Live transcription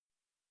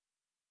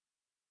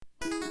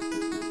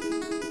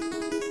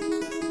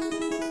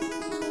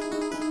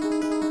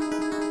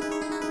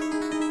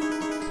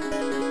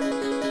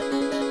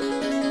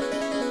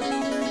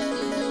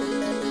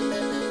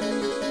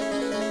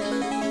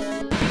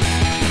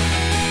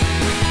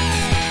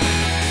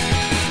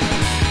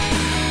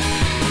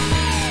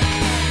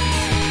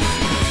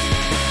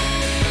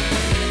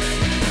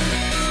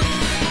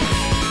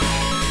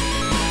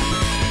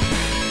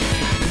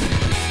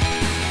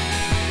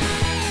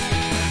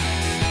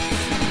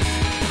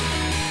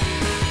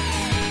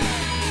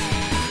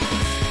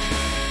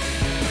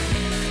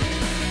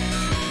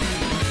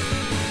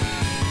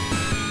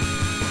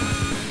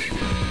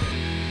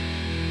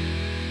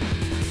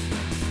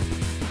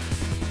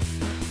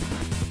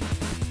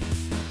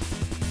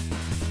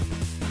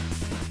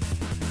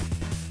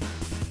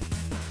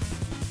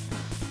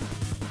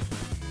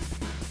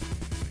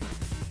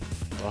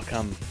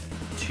Welcome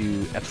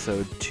to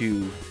episode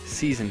 2,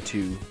 season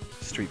 2,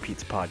 Street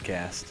Pizza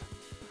Podcast.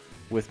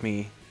 With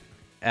me,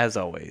 as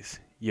always,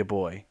 your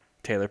boy,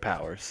 Taylor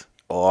Powers.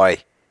 Oi.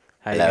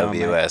 How you Hello, going,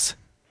 mate? viewers.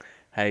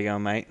 How you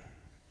going, mate?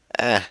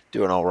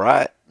 Doing all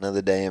right.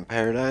 Another day in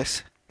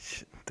paradise.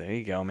 There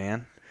you go,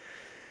 man.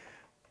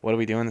 What are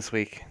we doing this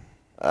week?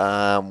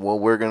 Well,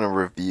 we're going to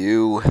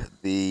review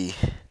the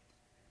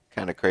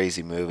kind of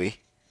crazy movie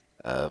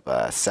of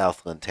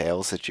Southland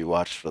Tales that you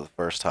watched for the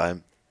first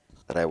time,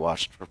 that I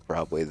watched for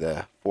probably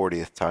the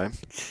 40th time.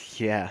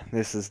 Yeah,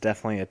 this is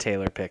definitely a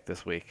Taylor pick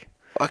this week.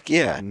 Fuck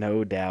yeah.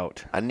 No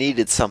doubt. I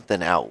needed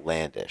something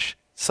outlandish.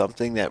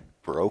 Something that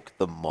broke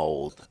the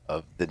mold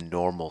of the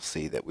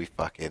normalcy that we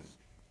fucking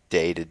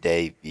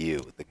day-to-day view,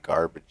 the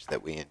garbage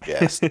that we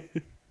ingest.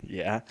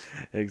 Yeah,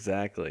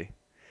 exactly.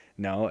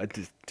 No,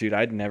 dude,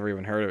 I'd never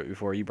even heard of it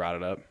before you brought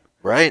it up.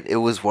 Right? It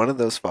was one of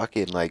those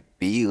fucking like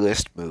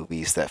B-list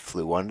movies that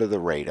flew under the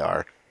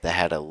radar, that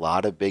had a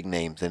lot of big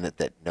names in it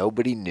that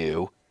nobody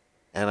knew.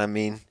 And I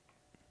mean,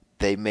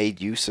 they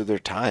made use of their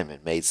time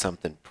and made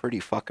something pretty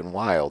fucking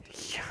wild.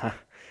 Yeah,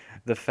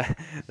 the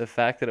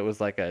fact that it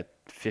was like a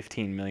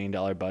 $15 million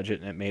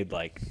budget and it made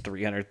like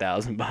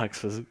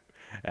 $300,000 was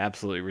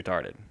absolutely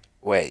retarded.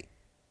 Wait,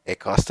 it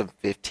cost them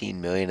 $15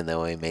 million and they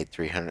only made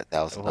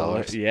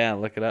 $300,000? Yeah,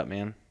 look it up,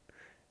 man.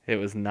 It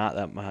was not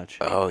that much.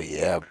 Oh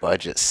yeah,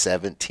 budget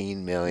 $17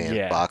 million,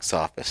 Yeah. box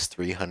office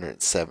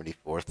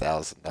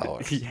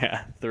 $374,000.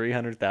 Yeah,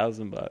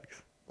 $300,000.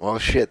 Well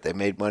shit, they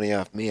made money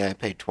off me. I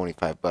paid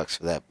 $25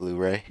 for that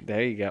Blu-ray.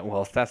 There you go.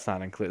 Well, if that's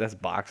not included, that's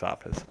box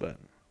office, but.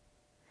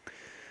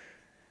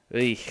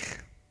 Eek.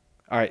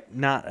 All right,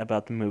 not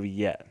about the movie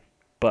yet,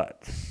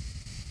 but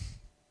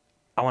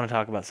I want to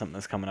talk about something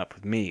that's coming up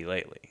with me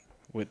lately,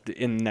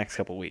 in the next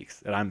couple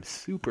weeks, that I'm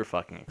super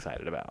fucking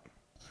excited about.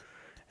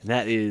 And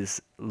that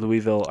is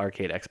Louisville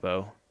Arcade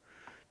Expo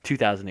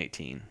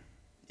 2018.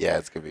 Yeah,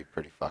 it's gonna be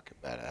pretty fucking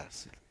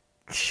badass.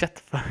 Shut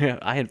the fuck up.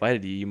 I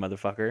invited you, you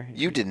motherfucker.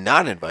 You did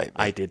not invite me.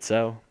 I did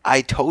so.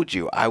 I told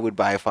you I would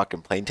buy a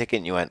fucking plane ticket,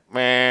 and you went,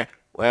 meh.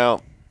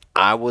 Well,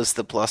 I was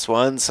the plus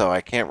one, so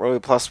I can't really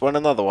plus one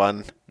another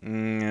one.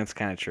 That's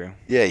kind of true.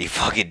 Yeah, you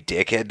fucking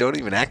dickhead. Don't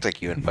even act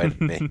like you invited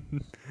me.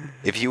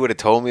 If you would have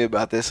told me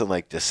about this in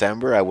like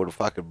December, I would have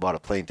fucking bought a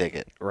plane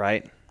ticket.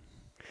 Right?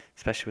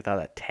 Especially with all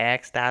that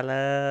tax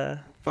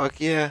dollar. Fuck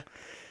yeah.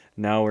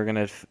 No, we're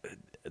going to...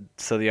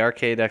 So the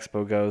Arcade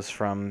Expo goes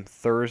from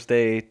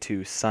Thursday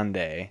to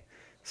Sunday.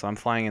 So I'm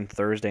flying in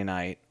Thursday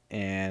night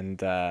and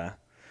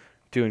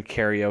doing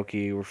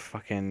karaoke. We're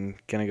fucking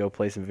going to go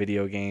play some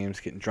video games,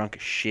 getting drunk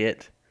as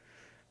shit.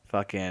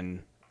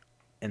 Fucking...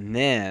 And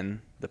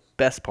then, the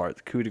best part,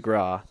 the coup de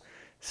grace,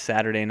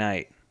 Saturday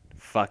night,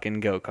 fucking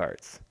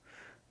go-karts.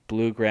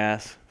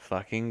 Bluegrass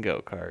fucking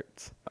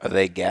go-karts. Are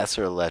they gas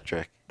or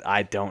electric?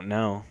 I don't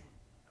know.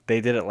 They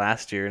did it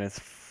last year, and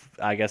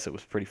I guess it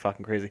was pretty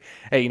fucking crazy.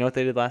 Hey, you know what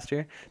they did last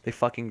year? They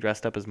fucking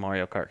dressed up as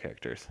Mario Kart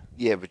characters.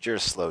 Yeah, but you're a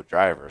slow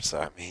driver, so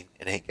I mean,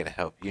 it ain't gonna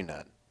help you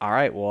none. All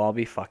right, well, I'll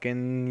be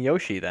fucking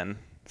Yoshi then.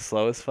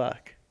 Slow as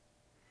fuck.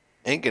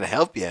 Ain't gonna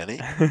help you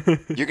any.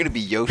 You're gonna be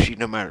Yoshi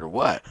no matter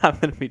what. I'm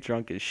going to be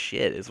drunk as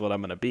shit is what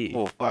I'm going to be.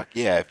 Well, fuck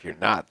yeah. If you're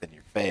not, then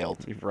you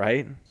failed.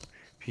 Right?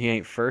 If you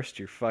ain't first,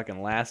 you're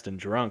fucking last and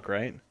drunk,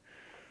 right?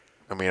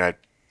 I mean, I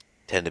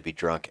tend to be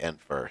drunk and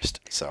first,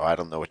 so I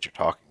don't know what you're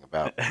talking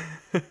about.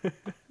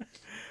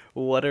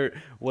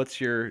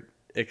 What's your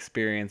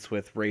experience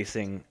with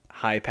racing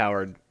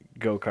high-powered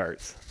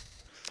go-karts?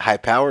 High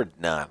powered?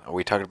 None. Are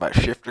we talking about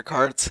shifter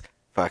carts?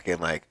 Fucking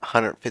like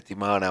 150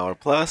 mile an hour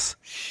plus?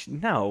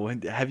 No.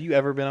 Have you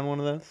ever been on one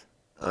of those?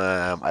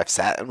 I've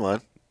sat in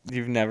one.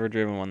 You've never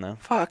driven one, though?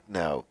 Fuck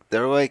no.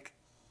 They're like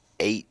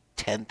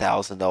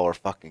 $10,000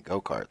 fucking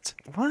go karts.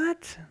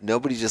 What?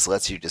 Nobody just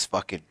lets you just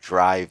fucking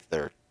drive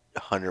their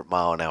 100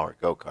 mile an hour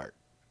go kart.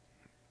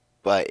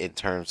 But in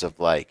terms of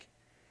like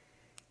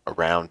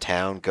around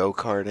town go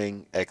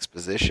karting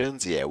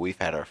expositions, yeah, we've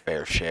had our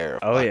fair share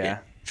of fucking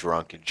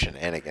drunken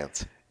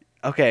shenanigans.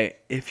 Okay,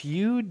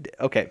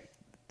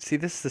 see,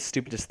 this is the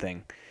stupidest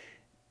thing.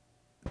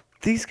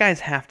 These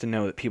guys have to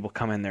know that people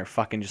come in there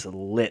fucking just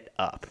lit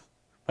up.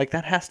 Like,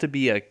 that has to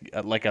be an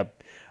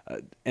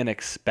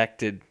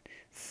expected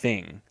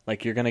thing.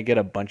 Like, you're gonna get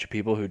a bunch of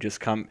people who just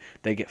come,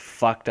 they get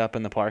fucked up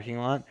in the parking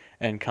lot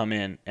and come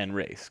in and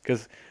race.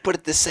 But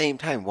at the same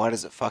time, why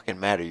does it fucking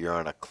matter? You're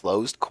on a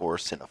closed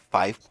course in a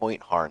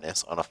 5-point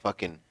harness on a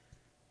fucking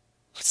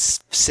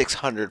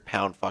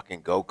 600-pound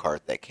fucking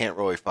go-kart that can't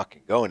really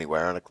fucking go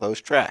anywhere on a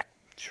closed track.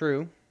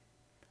 True.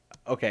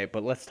 Okay,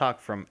 but let's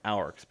talk from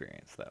our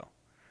experience, though.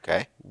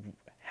 Okay.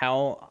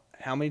 How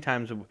many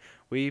times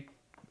we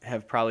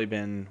have probably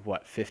been,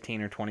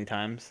 15 or 20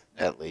 times?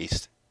 At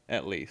least.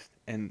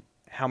 And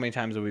how many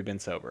times have we been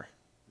sober?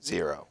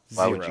 0.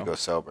 Why would you 0. go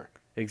sober?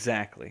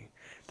 Exactly.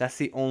 That's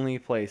the only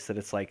place that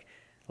it's like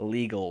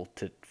legal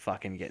to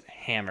fucking get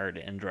hammered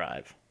and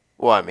drive.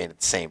 Well, I mean, at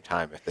the same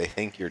time, if they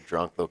think you're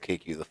drunk, they'll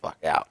kick you the fuck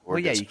out. Well,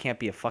 yeah, you can't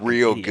be a fucking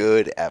real idiot.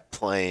 good at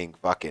playing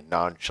fucking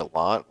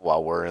nonchalant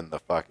while we're in the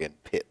fucking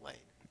pit lane.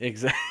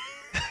 Exactly.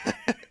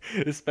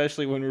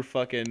 Especially when we're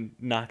fucking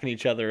knocking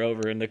each other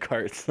over in the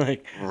carts.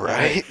 Like,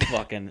 Right?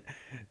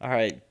 all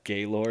right,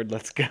 Gaylord,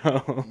 let's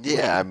go.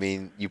 Yeah, I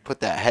mean, you put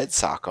that head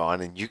sock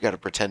on and you got to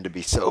pretend to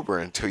be sober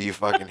until you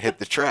fucking hit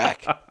the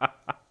track.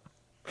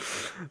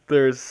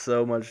 There's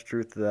so much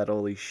truth to that.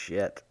 Holy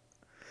shit.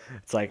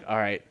 It's like, all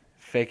right,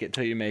 fake it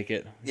till you make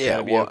it. Yeah,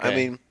 Gotta be well, okay. I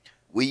mean,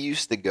 we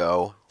used to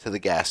go to the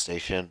gas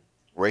station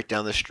right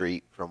down the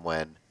street from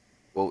when,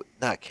 well,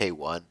 not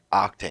K1,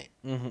 Octane.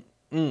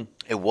 Mm-hmm.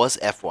 It was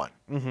F1.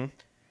 Mm-hmm.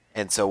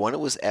 And so when it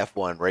was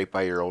F1 right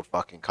by your old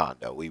fucking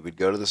condo, we would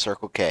go to the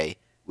Circle K.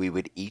 We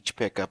would each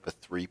pick up a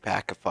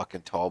 3-pack of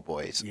fucking Tall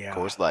Boys, Yeah.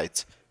 Coors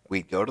Lights.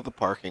 We'd go to the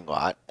parking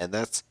lot, and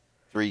that's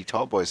 3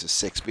 Tall Boys is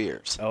 6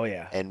 beers. Oh,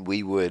 yeah. And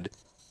we would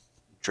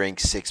drink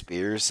 6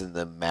 beers in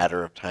the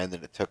matter of time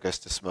that it took us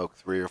to smoke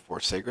 3 or 4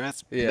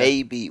 cigarettes. Yeah.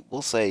 Maybe,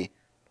 we'll say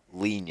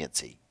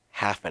leniency,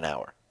 half an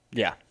hour.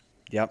 Yeah.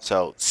 Yep.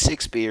 So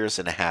 6 beers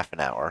in a half an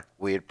hour.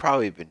 We had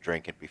probably been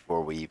drinking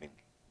before we even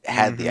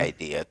had the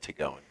idea to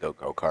go and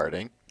go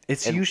karting.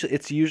 It's And-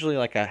 usually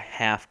like a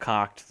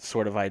half-cocked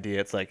sort of idea.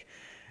 It's like,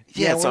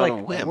 Yeah, it's we're on like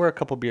a whim. we're a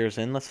couple beers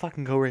in. Let's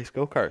fucking go race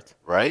go-karts.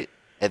 Right?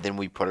 And then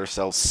we put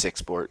ourselves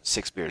 6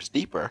 beers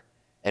deeper.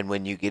 And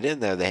when you get in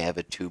there, they have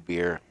a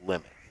 2-beer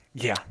limit.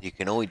 Yeah. You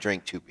can only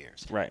drink 2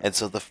 beers. Right. And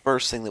so the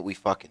first thing that we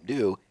fucking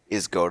do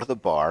is go to the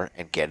bar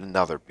and get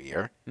another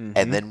beer.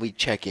 And then we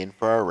check in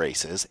for our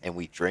races and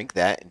we drink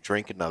that and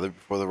drink another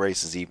before the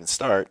races even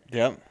start.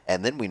 Yep.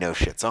 And then we know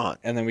shit's on.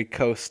 And then we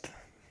coast.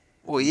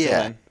 Well,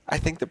 yeah. then. I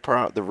think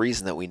the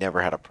reason that we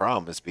never had a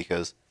problem is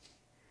because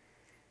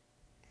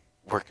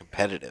we're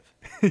competitive.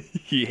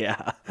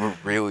 Yeah. We're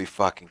really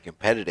fucking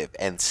competitive.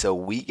 And so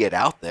we get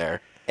out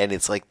there and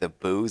it's like the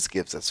booze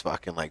gives us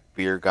fucking like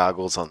beer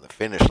goggles on the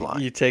finish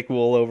line. You take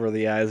wool over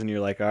the eyes and you're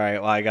like, all right,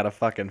 well, I gotta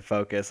fucking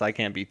focus. I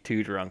can't be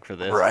too drunk for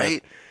this.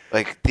 Right?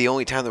 Like the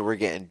only time that we're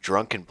getting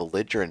drunk and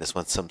belligerent is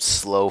when some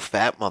slow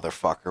fat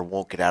motherfucker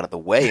won't get out of the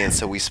way and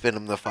so we spin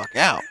him the fuck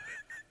out.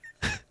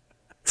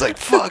 It's like,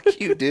 fuck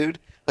you, dude.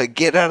 Like,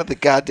 get out of the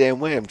goddamn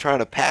way. I'm trying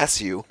to pass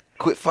you.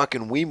 Quit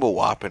fucking weeble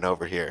whopping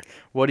over here.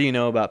 What do you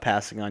know about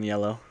passing on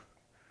yellow?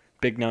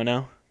 Big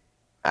no-no?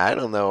 I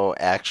don't know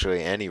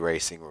actually any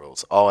racing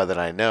rules. All that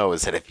I know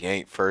is that if you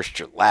ain't first,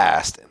 you're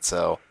last. And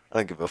so I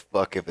don't give a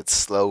fuck if it's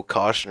slow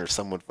caution or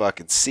someone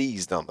fucking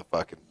seized on the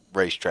fucking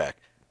racetrack.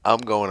 I'm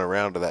going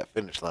around to that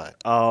finish line.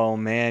 Oh,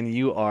 man,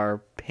 you are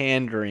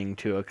pandering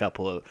to a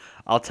couple of...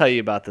 I'll tell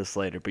you about this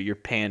later, but you're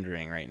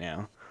pandering right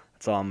now.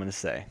 That's all I'm going to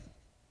say.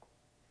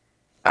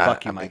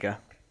 Fuck you, I mean, Micah.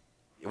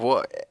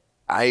 Well,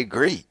 I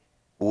agree.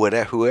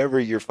 Whoever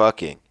you're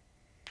fucking,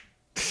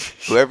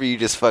 whoever you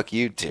just fuck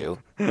you to,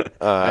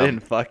 I didn't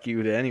fuck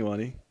you to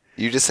anyone.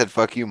 you just said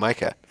fuck you,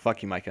 Micah.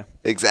 Fuck you, Micah.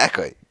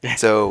 Exactly.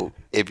 So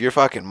if you're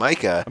fucking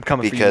Micah, I'm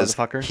coming for you, because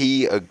motherfucker.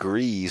 he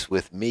agrees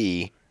with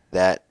me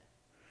that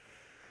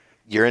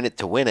you're in it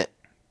to win it,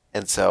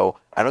 and so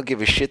I don't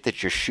give a shit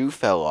that your shoe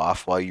fell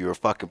off while you were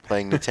fucking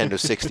playing Nintendo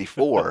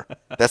 64.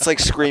 That's like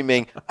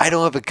screaming, "I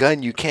don't have a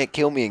gun, you can't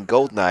kill me in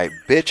GoldenEye,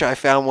 bitch! I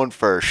found one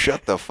first.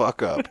 Shut the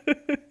fuck up."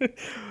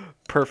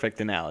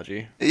 Perfect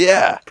analogy.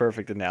 Yeah.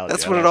 Perfect analogy.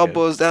 That's I what it like all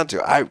boils down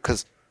to.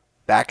 Because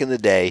back in the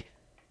day,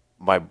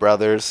 my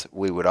brothers,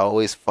 we would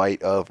always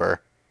fight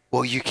over,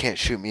 well, you can't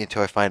shoot me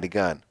until I find a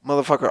gun.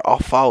 Motherfucker, I'll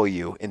follow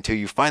you until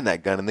you find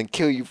that gun and then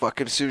kill you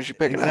fucking as soon as you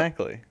pick it up.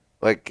 Exactly.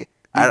 Like, You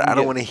can I don't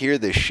get- want to hear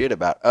this shit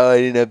about, oh, I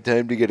didn't have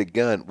time to get a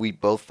gun. We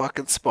both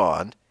fucking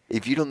spawned.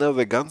 If you don't know where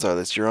the guns are,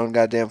 that's your own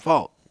goddamn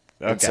fault.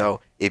 And Okay.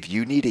 so, if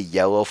you need a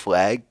yellow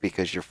flag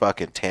because your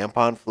fucking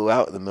tampon flew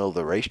out in the middle of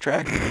the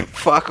racetrack,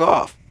 fuck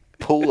off.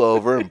 Pull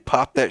over and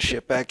pop that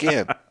shit back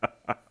in.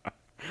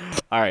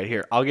 All right,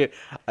 here. I'll get.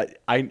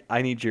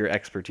 I need your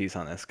expertise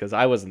on this because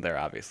I wasn't there,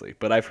 obviously,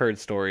 but I've heard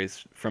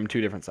stories from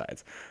two different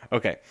sides.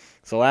 Okay,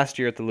 so last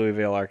year at the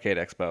Louisville Arcade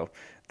Expo,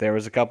 there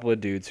was a couple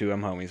of dudes who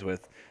I'm homies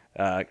with.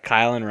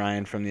 Kyle and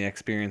Ryan from the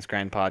Experience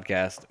Grind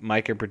podcast,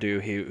 Micah Purdue,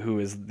 who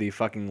is the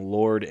fucking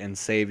lord and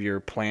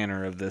savior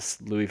planner of this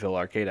Louisville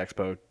Arcade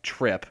Expo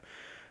trip,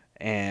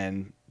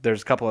 and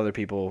there's a couple other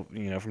people,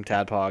 from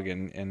Tadpog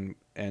and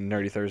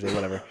Nerdy Thursday,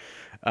 whatever.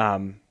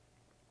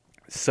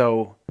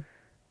 So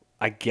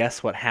I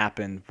guess what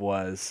happened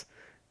was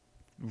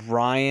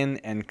Ryan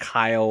and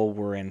Kyle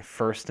were in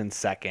first and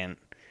second,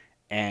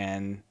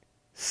 and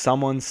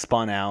someone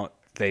spun out.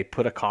 They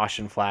put a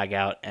caution flag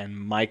out, and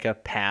Micah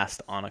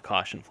passed on a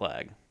caution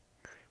flag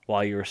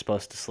while you were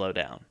supposed to slow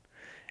down.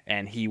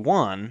 And he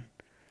won,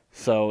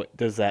 so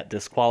does that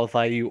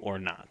disqualify you or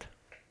not?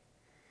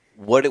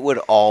 What it would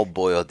all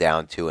boil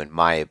down to, in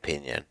my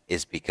opinion,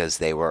 is because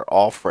they were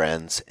all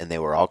friends and they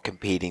were all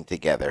competing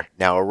together.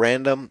 Now, a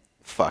random,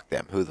 fuck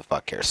them. Who the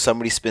fuck cares?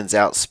 Somebody spin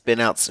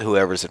out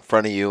whoever's in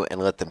front of you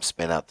and let them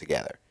spin out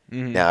together.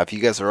 Mhm. Now, if you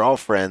guys are all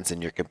friends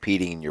and you're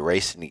competing and you're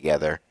racing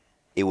together,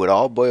 it would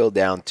all boil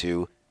down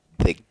to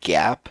the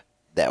gap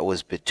that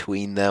was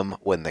between them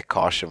when the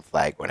caution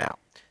flag went out.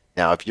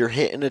 Now, if you're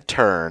hitting a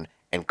turn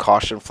and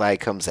caution flag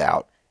comes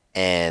out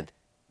and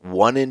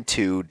 1 and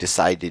 2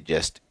 decide to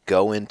just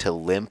go into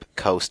limp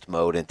coast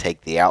mode and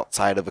take the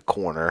outside of a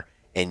corner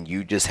and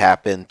you just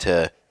happen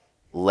to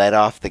let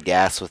off the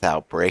gas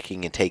without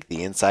braking and take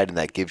the inside, and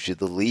that gives you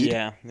the lead,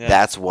 Yeah, yeah.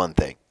 that's one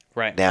thing.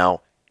 Right.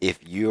 Now, if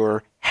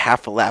you're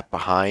half a lap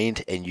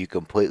behind and you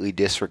completely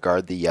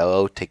disregard the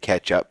yellow to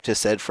catch up to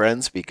said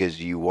friends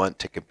because you want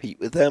to compete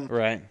with them,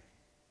 Right.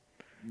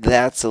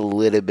 that's a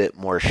little bit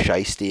more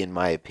shisty in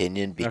my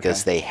opinion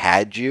because Okay. they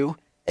had you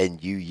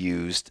and you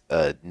used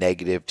a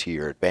negative to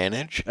your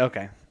advantage.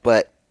 Okay.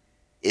 But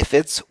if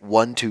it's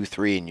 1, 2,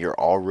 3 and you're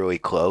all really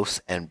close,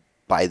 and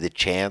by the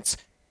chance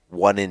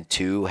 1 and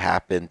 2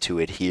 happen to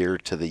adhere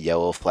to the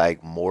yellow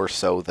flag more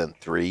so than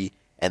 3,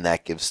 and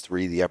that gives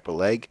 3 the upper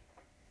leg,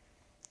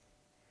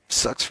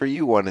 sucks for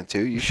you 1 and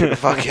 2. You should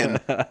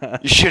have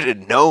you should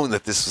have known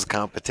that this was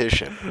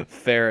competition.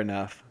 Fair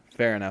enough.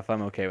 Fair enough.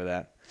 I'm okay with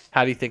that.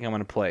 How do you think I'm going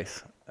to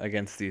place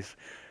against these?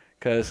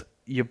 Because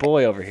your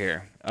boy over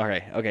here.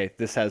 Okay.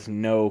 This has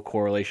no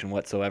correlation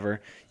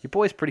whatsoever. Your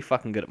boy's pretty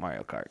fucking good at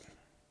Mario Kart.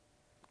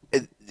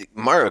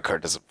 Mario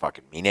Kart doesn't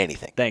fucking mean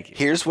anything. Thank you.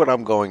 Here's what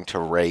I'm going to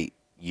rate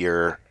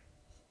your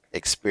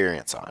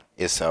experience on.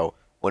 Is so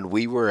when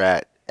we were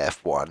at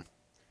F1,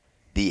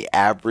 the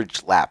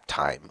average lap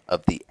time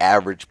of the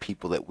average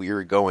people that we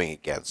were going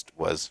against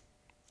was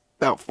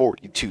about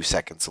 42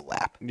 seconds a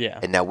lap. Yeah.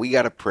 And now we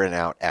got to print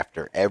out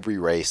after every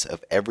race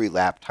of every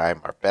lap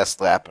time, our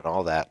best lap and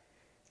all that.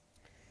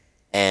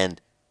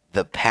 And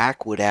the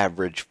pack would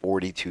average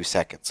 42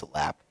 seconds a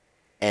lap,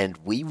 and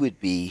we would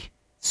be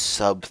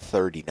sub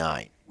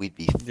 39. We'd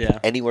be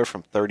anywhere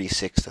from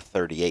 36 to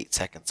 38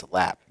 seconds a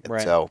lap. And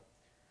Right. so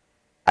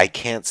I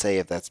can't say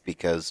if that's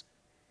because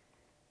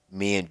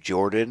me and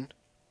Jordan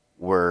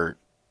were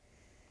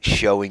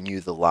showing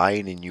you the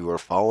line and you were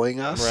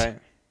following us, Right.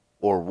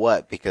 or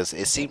what, because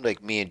it seemed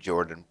like me and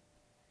Jordan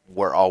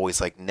were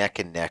always like neck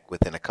and neck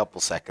within a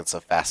couple seconds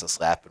of fastest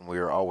lap, and we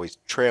were always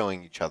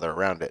trailing each other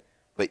around it.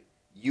 But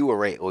you were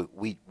right.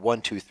 We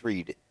 1, 2,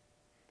 3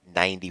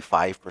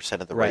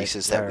 95% of the Right,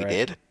 races that we right.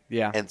 did.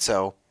 Yeah. And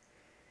so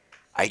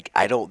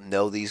I don't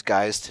know these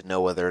guys to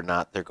know whether or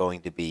not they're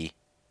going to be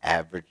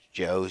average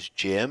Joe's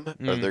Jim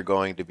or they're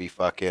going to be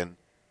fucking,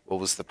 what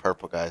was the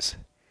purple guys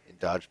in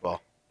dodgeball?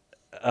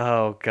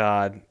 Oh,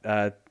 God.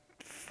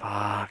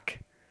 Fuck.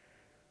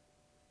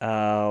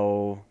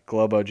 Oh,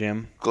 Globo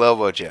Jim.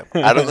 Globo Jim.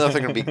 I don't know if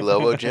they're going to be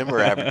Globo Jim or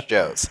average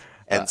Joe's.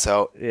 And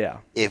so Yeah.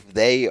 if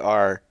they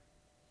are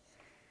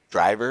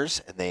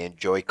drivers and they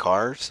enjoy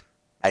cars,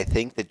 I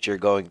think that you're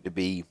going to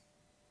be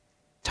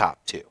top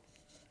 2.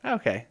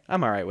 Okay.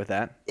 I'm all right with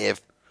that.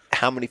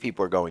 How many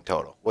people are going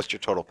total? What's your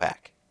total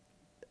pack?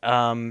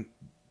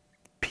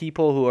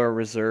 People who are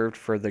reserved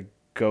for the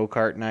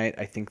go-kart night,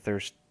 I think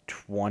there's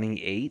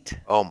 28.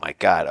 Oh my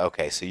God.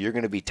 Okay, so you're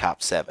going to be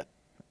top 7.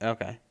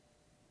 Okay.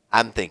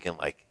 I'm thinking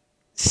like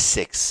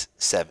 6,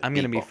 7. I'm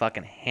going to be people.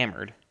 fucking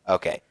hammered.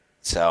 Okay,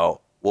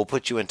 so we'll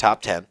put you in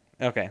top 10.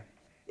 Okay.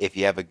 If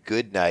you have a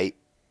good night,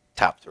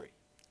 top 3.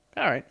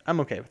 All right. I'm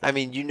okay with that. I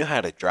mean, you know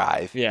how to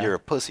drive. Yeah. You're a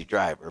pussy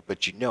driver,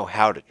 but you know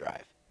how to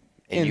drive.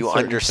 And In you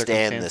certain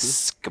understand the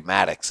circumstances.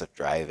 schematics of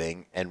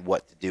driving and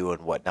what to do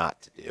and what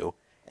not to do.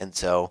 And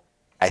so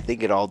I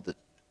think it all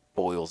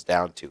boils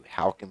down to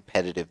how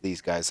competitive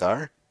these guys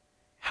are,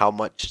 how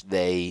much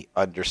they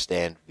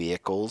understand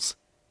vehicles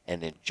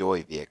and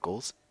enjoy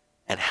vehicles,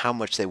 and how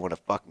much they want to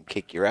fucking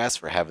kick your ass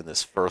for having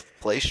this first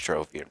place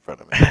trophy in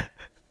front of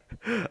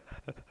me.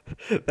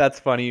 That's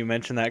funny you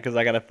mentioned that because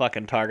I got a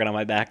fucking target on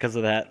my back because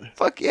of that.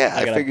 Fuck yeah,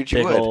 I got figured a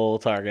you big would.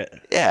 old target.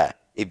 Yeah,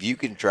 if you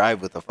can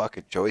drive with a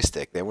fucking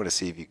joystick, they want to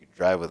see if you can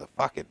drive with a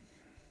fucking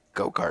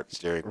go-kart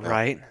steering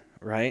wheel.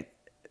 Right.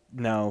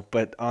 No,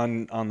 but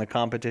on the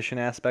competition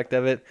aspect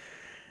of it,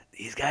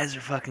 these guys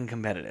are fucking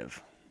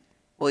competitive.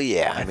 Well,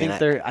 yeah, I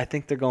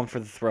think they're going for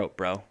the throat,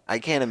 bro. I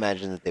can't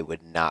imagine that they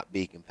would not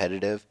be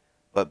competitive,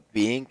 but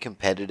being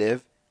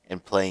competitive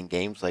and playing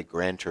games like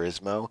Gran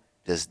Turismo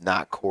does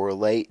not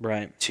correlate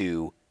Right.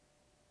 to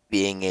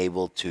being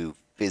able to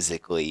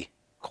physically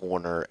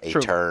corner a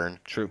True. turn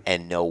True.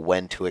 and know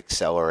when to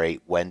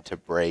accelerate, when to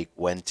brake,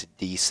 when to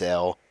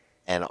decel,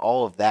 and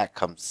all of that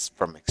comes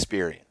from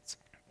experience.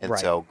 And Right.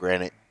 so,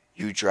 granted,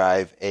 you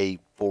drive a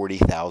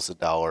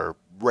 $40,000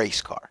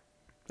 race car.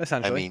 I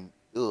Essentially. mean,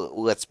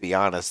 let's be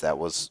honest, that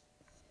was,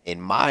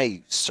 in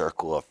my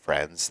circle of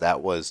friends,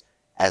 that was,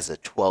 as a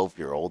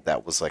 12-year-old,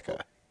 that was like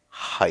a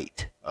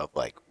height of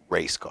like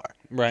race car.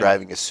 Right.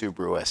 Driving a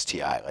Subaru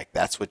STI, like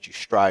that's what you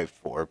strive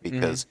for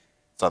because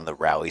it's on the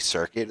rally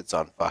circuit, it's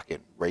on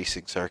fucking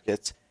racing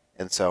circuits.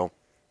 And so,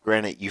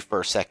 granted, you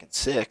first, second,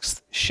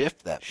 sixth,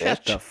 shift that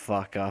Shut bitch. the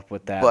fuck up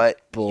with that.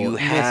 But bull. you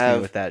miss have-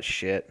 me with that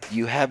shit.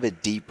 You have a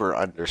deeper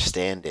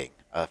understanding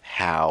of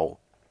how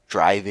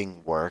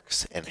driving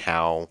works and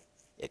how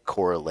it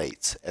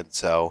correlates. And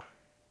so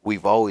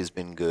we've always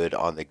been good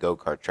on the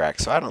go-kart track.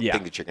 So I don't Yeah.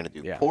 think that you're going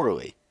to do Yeah.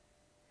 poorly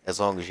as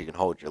long as you can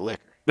hold your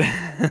liquor.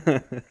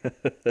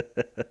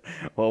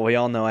 Well, we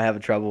all know I have a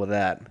trouble with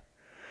that.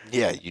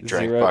 Yeah, you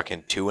drank 0.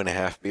 fucking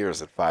 2.5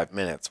 beers in 5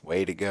 minutes.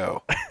 Way to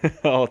go.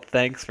 Oh,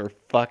 thanks for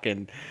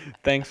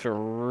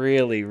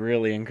really,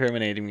 really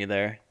incriminating me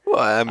there. Well,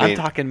 I I'm mean,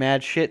 talking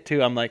mad shit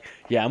too. I'm like,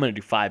 yeah, I'm gonna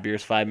do 5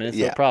 beers, 5 minutes,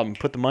 no Yeah. problem.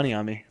 Put the money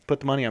on me.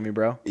 Put the money on me,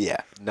 bro. yeah,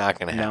 not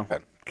gonna No,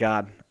 happen.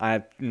 God,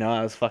 I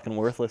was fucking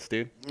worthless,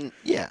 dude.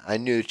 Yeah, I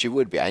knew that you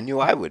would be. I knew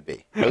I would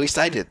be. At least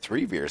I did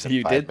 3 beers in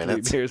You five did 3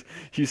 minutes. beers.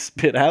 You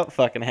spit out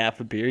fucking half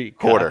a beer, you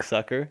Quarter.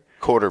 cocksucker.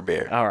 Quarter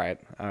beer. All right.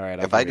 I'll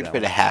If I give you could that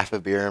fit a one. half a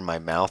beer in my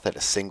mouth at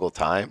a single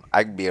time,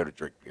 I'd be able to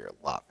drink beer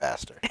a lot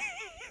faster.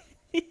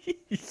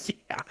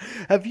 Yeah.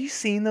 Have you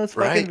seen those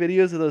fucking Right.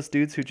 videos of those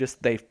dudes who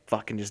they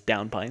fucking just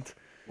down pints?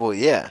 Well,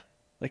 yeah.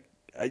 Like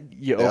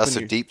you They open also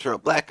your deep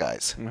throat black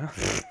guys.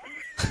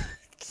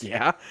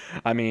 Yeah.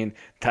 I mean,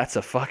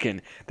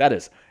 that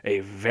is a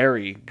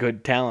very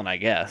good talent, I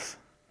guess.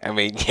 I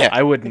mean, yeah.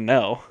 I wouldn't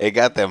know. It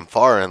got them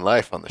far in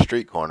life on the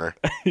street corner.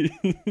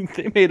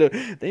 They made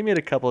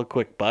a couple of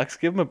quick bucks.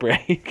 Give them a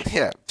break.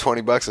 Yeah,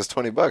 $20 is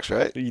 $20,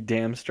 right? You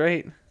damn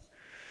straight.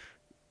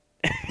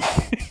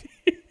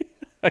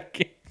 I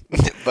can't.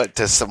 But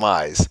to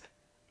surmise,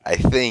 I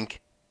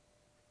think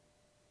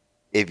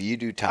if you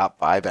do top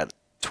 5 out of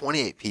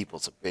 28 people,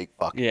 it's a big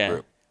fucking Yeah.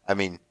 group. I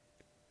mean,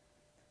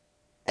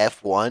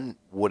 F1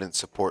 wouldn't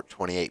support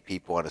 28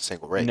 people on a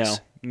single race.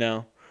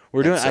 No.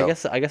 We're And doing.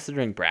 so- I guess they're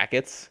doing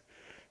brackets.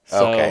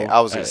 So, Okay, I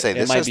was gonna say it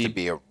this might has to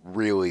be a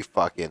really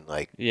fucking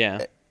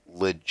Yeah.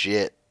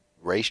 legit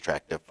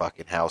racetrack to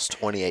fucking house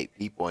 28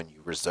 people, and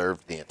you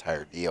reserved the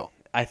entire deal.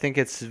 I think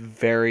it's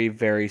very,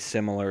 very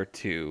similar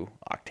to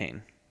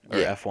Octane or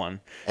Yeah. F1.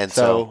 And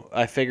So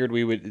I figured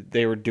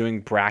they were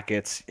doing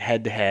brackets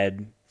head to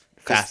head,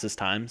 fastest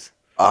times.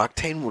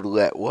 Octane would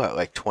let what,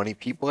 like 20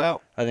 people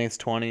out, I think it's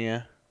 20.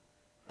 Yeah.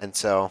 and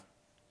so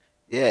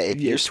yeah, if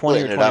Yeah, you're 20 or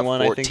splitting it up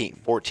 21, I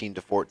think. 14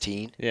 to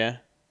 14, Yeah.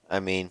 I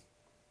mean,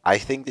 I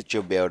think that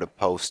you'll be able to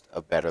post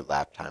a better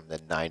lap time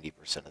than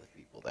 90% of the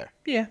people there.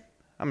 Yeah.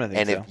 I'm gonna think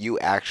And so. if you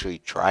actually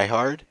try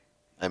hard,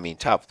 I mean,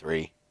 top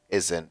 3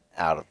 isn't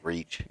out of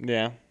reach.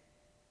 Yeah.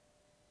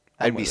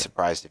 I'd I'm be with it.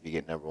 surprised if you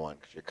get number 1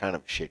 because you're kind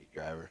of a shitty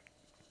driver.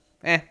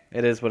 It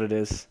is what it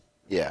is.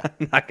 Yeah.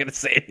 I'm not gonna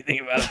say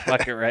anything about it.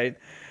 Fucking right.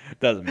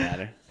 Doesn't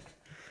matter.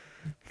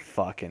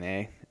 Fucking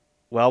A.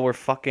 Well, we're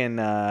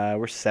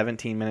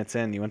 17 minutes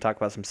in. You want to talk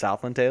about some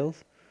Southland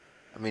Tales?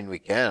 I mean, we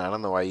can. I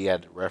don't know why you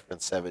had to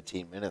reference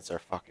 17 minutes. Our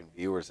fucking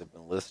viewers have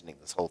been listening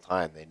this whole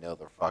time. They know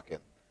their fucking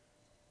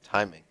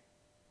timing.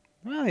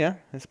 Well, yeah,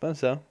 I suppose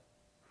so.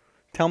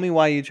 Tell me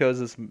why you chose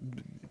this.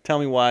 Tell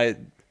me why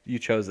you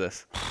chose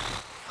this.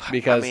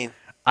 Because I mean,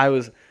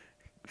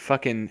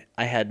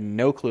 I had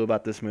no clue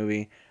about this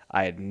movie.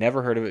 I had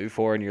never heard of it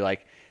before, and you're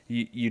like,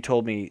 you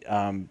told me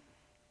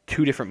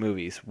 2 different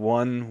movies.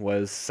 One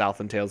was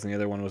Southland Tales, and the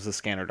other one was The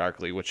Scanner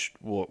Darkly, which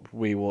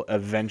we will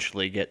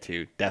eventually get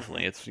to.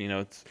 Definitely, it's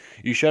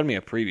you showed me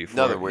a preview for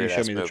Another it. You weird-ass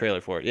showed me the movie.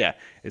 trailer for it. Yeah,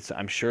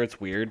 I'm sure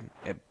it's weird,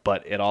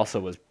 but it also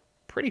was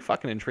pretty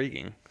fucking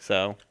intriguing.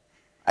 So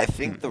I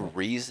think the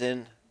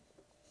reason.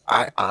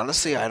 I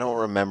don't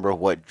remember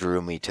what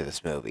drew me to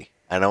this movie.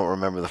 I don't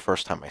remember the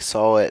first time I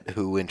saw it,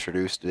 who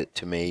introduced it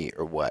to me,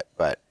 or what.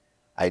 But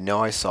I know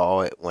I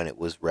saw it when it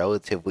was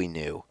relatively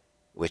new,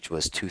 which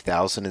was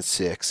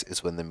 2006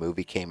 is when the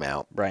movie came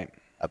out. right.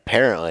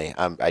 Apparently,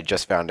 I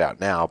just found out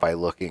now by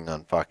looking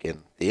on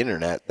fucking the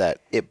internet that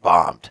it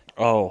bombed.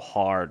 Oh,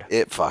 hard.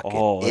 It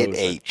fucking it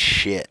ate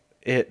shit.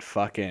 It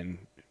fucking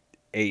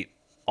ate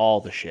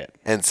all the shit.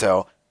 And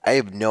so I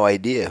have no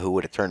idea who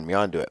would have turned me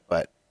on to it,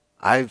 but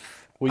I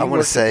Well, you want to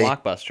worked say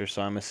at Blockbuster,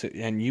 so I'm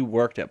assuming, and you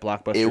worked at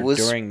Blockbuster it was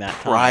during that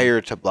time.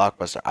 prior to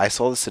Blockbuster. I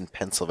saw this in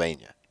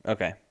Pennsylvania.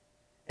 Okay.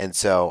 And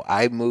so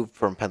I moved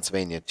from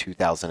Pennsylvania in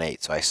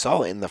 2008. So I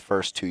saw it in the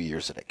first 2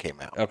 years that it came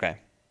out. Okay.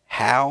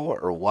 How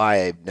or why, I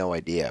have no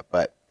idea.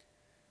 But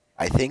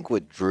I think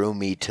what drew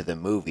me to the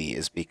movie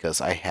is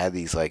because I had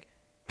these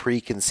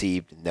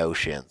preconceived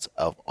notions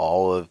of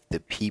all of the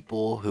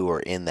people who are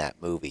in that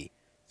movie.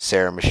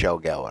 Sarah Michelle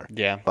Gellar.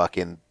 Yeah.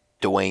 Fucking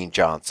Dwayne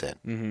Johnson.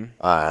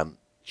 Mm-hmm.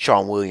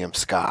 Sean William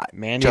Scott.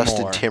 Mandy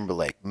Justin Moore.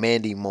 Timberlake.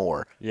 Mandy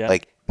Moore. Yeah.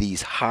 Like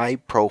these high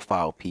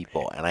profile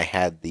people. And I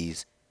had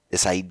this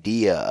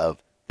idea of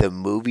the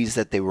movies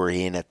that they were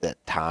in at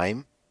that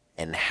time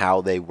and how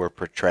they were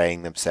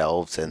portraying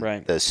themselves and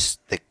Right.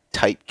 the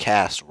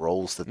typecast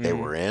roles that they Mhm.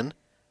 were in.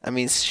 I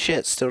mean,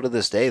 shit, still to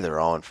this day, they're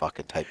all in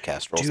fucking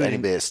typecast roles. Dude,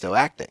 Anybody that's still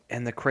acting.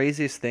 And the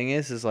craziest thing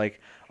is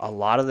a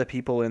lot of the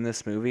people in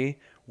this movie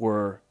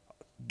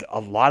a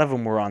lot of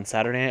them were on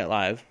Saturday Night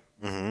Live,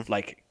 Mm-hmm.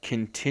 like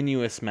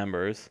continuous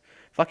members.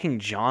 Fucking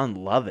John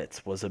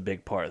Lovitz was a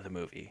big part of the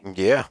movie.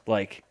 Yeah.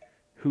 Like,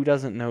 who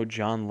doesn't know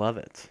John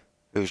Lovitz?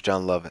 Who's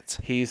John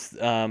Lovitz? He's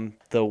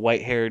the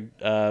white-haired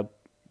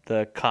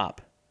the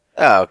cop.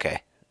 Oh,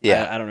 okay.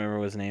 Yeah. I don't remember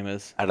what his name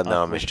is. I don't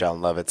know him as John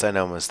Lovitz. I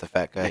know him as the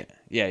fat guy.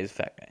 Yeah, he's a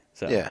fat guy.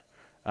 So Yeah.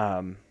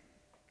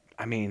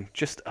 I mean,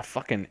 just a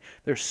fucking.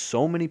 There's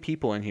so many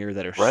people in here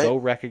that are Right. so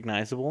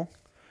recognizable,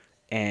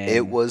 and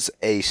It was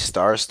a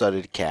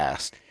star-studded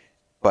cast,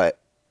 but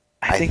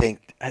I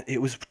think it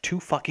was too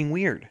fucking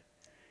weird.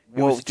 It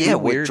well, was too yeah,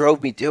 what weird.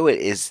 drove me to it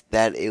is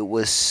that it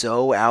was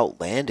so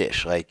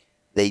outlandish. Like,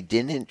 they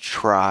didn't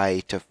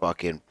try to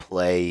fucking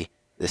play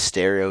the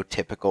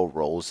stereotypical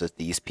roles that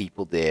these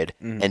people did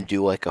and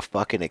do like a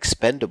fucking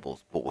Expendables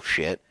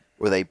bullshit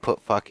where they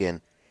put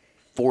fucking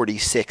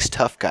 46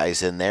 tough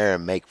guys in there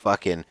and make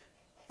fucking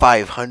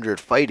 500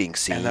 fighting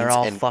scenes And they're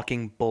all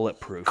fucking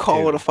bulletproof.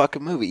 call too. it a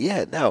fucking movie.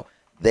 Yeah, no.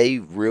 They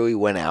really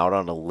went out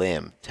on a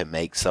limb to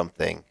make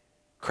something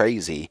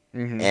crazy.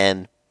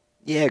 And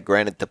yeah,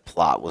 granted the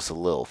plot was a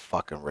little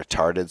fucking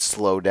retarded.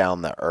 Slow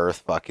down the earth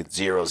fucking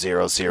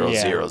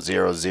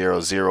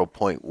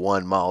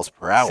 0.1 miles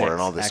per hour 6, and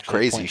all this actually,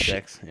 crazy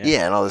shit. 0.6,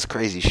 Yeah, and all this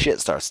crazy shit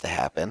starts to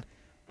happen.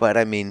 But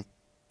I mean,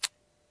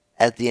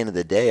 at the end of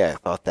the day, I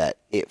thought that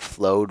it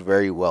flowed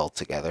very well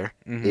together.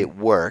 It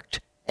worked,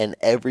 and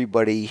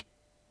everybody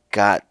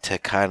got to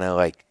kind of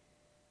like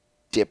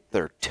dip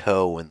their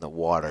toe in the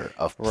water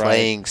of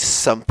playing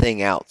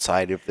something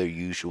outside of their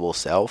usual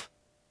self.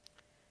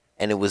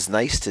 And it was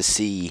nice to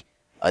see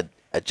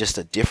just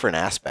a different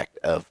aspect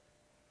of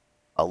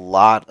a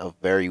lot of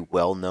very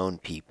well-known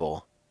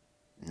people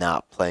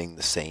not playing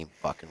the same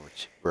fucking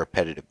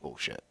repetitive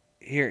bullshit.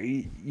 Here,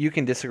 you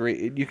can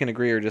disagree. You can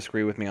agree or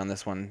disagree with me on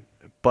this one.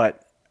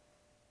 But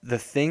the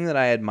thing that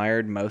I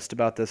admired most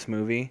about this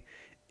movie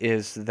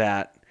is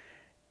that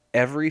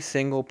every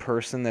single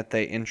person that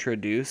they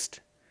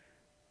introduced,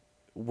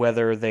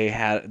 whether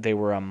they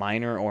were a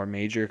minor or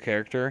major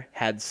character,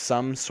 had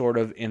some sort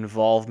of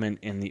involvement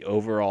in the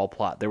overall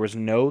plot. There was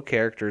no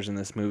characters in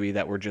this movie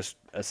that were just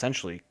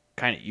essentially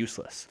kind of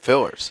useless.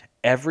 Fillers.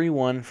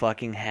 Everyone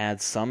fucking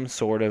had some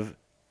sort of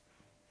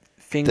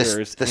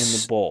fingers in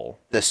the bowl.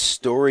 The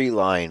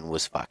storyline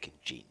was fucking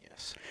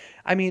genius.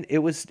 I mean,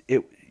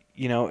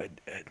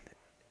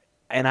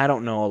 and I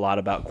don't know a lot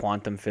about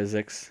quantum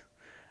physics,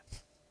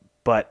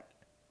 but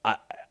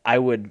I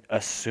would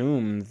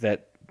assume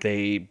that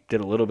they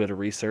did a little bit of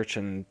research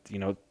and,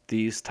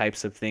 these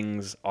types of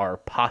things are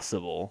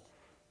possible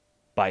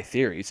by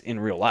theories in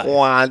real life.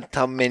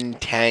 Quantum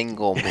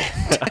entanglement.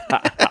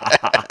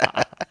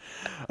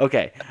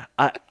 Okay,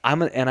 I'm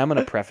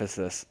gonna preface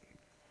this.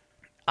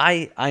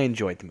 I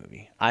enjoyed the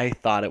movie. I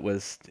thought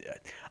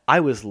I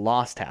was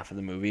lost half of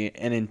the movie,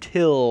 and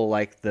until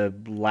like the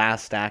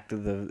last act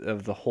of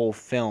the whole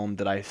film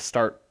did I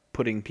start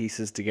putting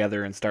pieces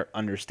together and start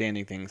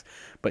understanding things.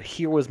 But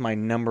here was my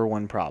number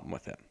one problem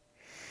with it.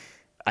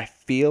 I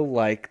feel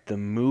like the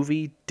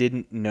movie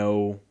didn't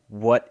know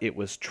what it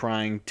was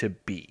trying to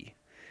be.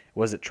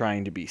 Was it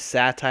trying to be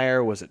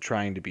satire? Was it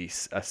trying to be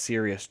a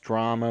serious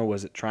drama?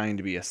 Was it trying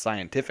to be a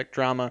scientific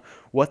drama?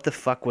 What the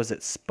fuck was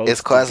it supposed to be?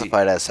 It's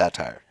classified as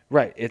satire.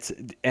 Right. It's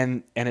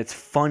it's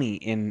funny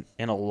in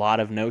a lot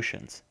of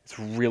notions. It's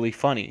really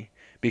funny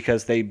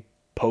because they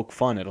poke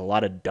fun at a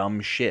lot of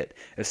dumb shit,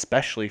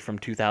 especially from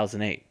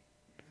 2008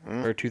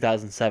 or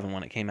 2007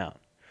 when it came out.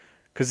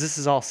 Because this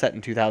is all set in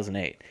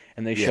 2008,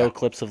 and they show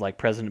clips of like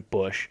President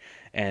Bush,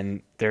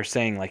 and they're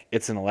saying like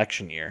it's an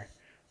election year.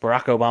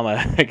 Barack Obama,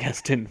 I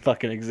guess, didn't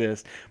fucking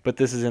exist, but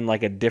this is in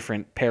like a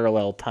different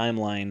parallel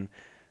timeline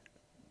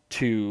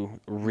to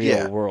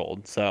real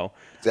world. So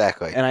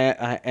exactly. And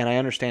I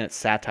understand it's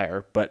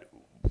satire, but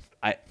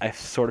I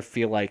sort of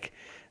feel like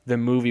the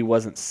movie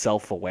wasn't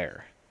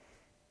self-aware.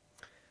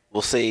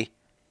 We'll see.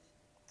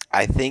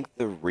 I think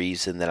the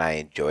reason that I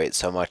enjoy it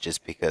so much is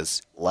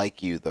because,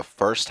 like you, the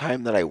first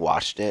time that I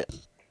watched it,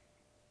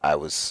 I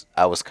was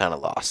kind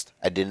of lost.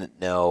 I didn't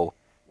know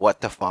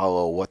what to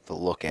follow, what to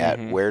look at,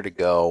 where to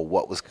go,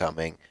 what was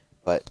coming.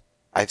 But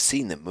I've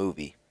seen the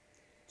movie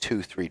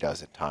 2-3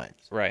 dozen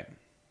times. Right.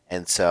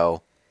 And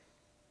so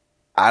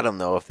I don't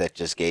know if that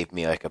just gave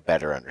me like a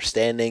better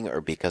understanding or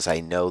because I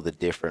know the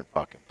different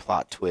fucking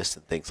plot twists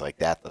and things like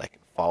that I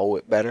can follow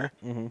it better.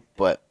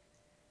 But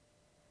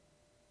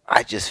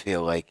I just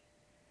feel like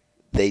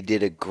they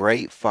did a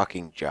great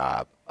fucking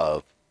job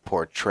of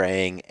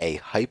portraying a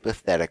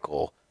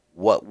hypothetical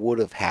what would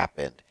have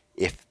happened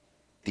if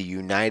the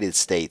United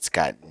States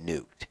got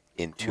nuked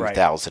in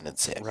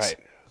 2006. Right.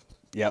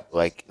 Yep.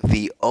 Like,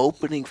 the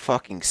opening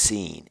fucking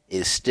scene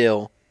is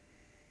still,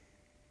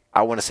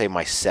 I want to say,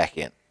 my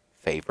second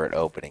favorite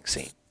opening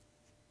scene.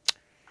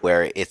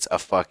 Where it's a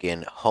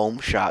fucking home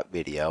shot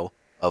video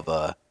of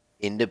a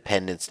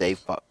Independence Day,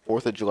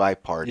 4th of July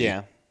party.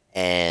 Yeah.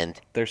 And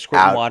they're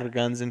squirting water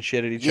guns and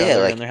shit at each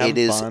other, like and they're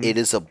having fun. It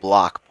is a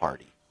block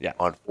party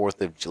on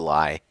 4th of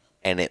July,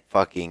 and it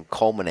fucking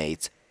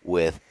culminates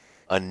with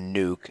a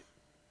nuke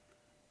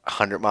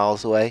 100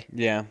 miles away.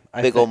 Yeah.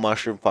 Big old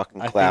mushroom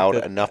fucking cloud,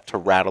 enough to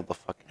rattle the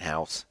fucking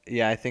house.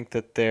 Yeah, I think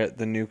that the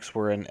nukes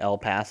were in El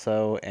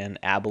Paso and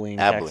Abilene,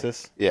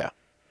 Texas. Yeah.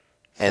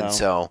 And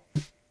so,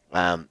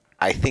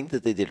 I think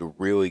that they did a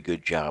really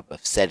good job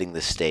of setting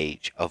the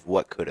stage of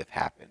what could have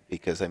happened.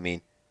 Because, I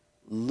mean,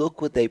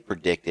 look what they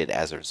predicted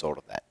as a result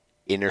of that.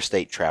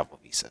 Interstate travel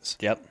visas.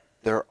 Yep.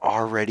 They're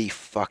already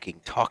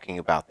fucking talking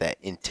about that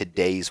in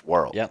today's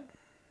world. Yep.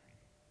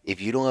 If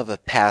you don't have a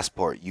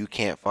passport, you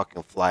can't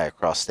fucking fly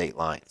across state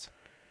lines.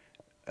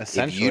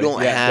 Essentially, if you don't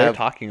they're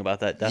talking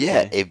about that, definitely.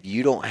 Yeah, if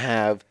you don't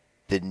have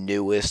the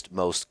newest,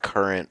 most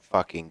current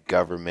fucking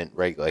government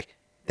regulation,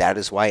 that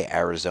is why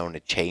Arizona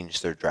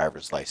changed their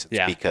driver's license.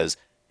 Yeah. Because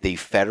the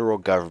federal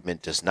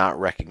government does not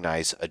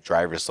recognize a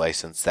driver's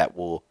license that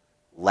will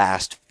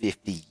last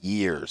 50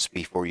 years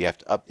before you have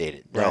to update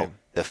it. No, Right.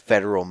 the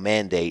federal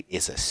mandate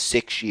is a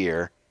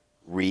 6-year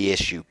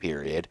reissue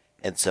period.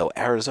 And so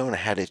Arizona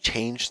had to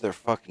change their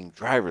fucking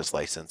driver's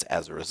license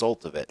as a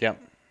result of it. Yep.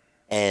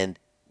 And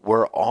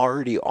we're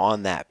already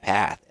on that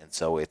path. And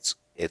so it's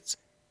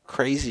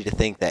crazy to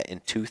think that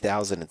in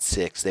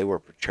 2006 they were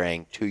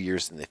portraying 2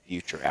 years in the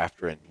future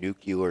after a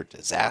nuclear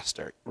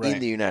disaster Right. in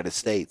the United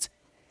States,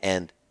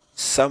 and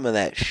some of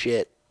that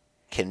shit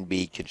can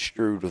be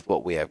construed with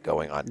what we have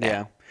going on now.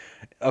 Yeah.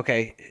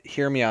 Okay,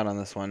 hear me out on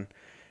this one.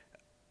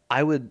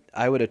 I would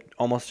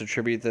almost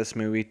attribute this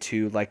movie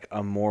to like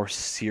a more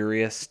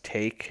serious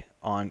take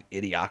on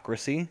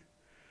Idiocracy.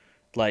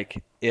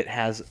 Like it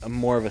has a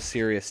more of a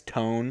serious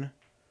tone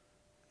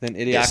than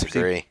Idiocracy,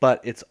 Disagree. but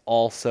it's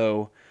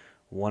also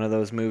one of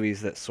those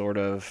movies that sort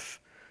of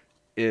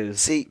is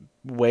See,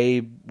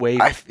 way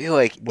I feel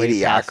like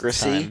way past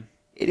its Idiocracy. time.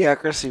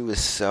 Idiocracy was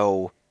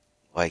so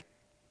like,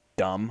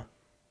 dumb.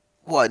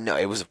 well, no,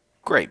 it was a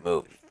great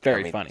movie.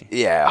 Very funny.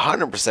 Yeah,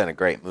 100% a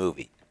great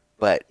movie.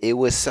 But it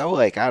was so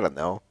like, I don't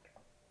know,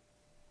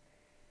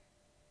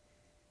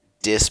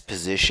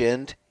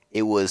 dispositioned.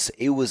 It was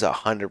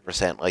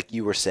 100% like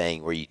you were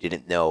saying, where you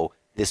didn't know,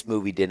 this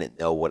movie didn't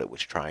know what it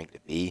was trying to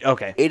be.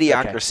 Okay.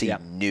 Idiocracy yeah.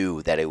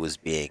 knew that it was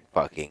being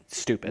fucking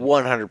Stupid.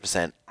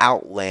 100%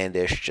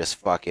 outlandish, just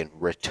fucking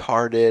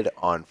retarded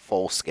on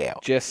full scale.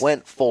 Just-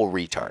 went full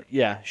retard.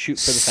 Yeah, shoot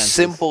for the fences.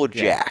 Simple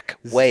Yeah. Jack,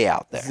 way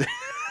out there.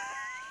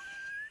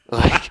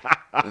 Like,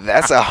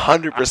 that's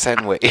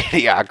 100% what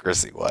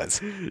Idiocracy was.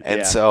 And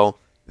Yeah. so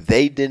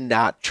they did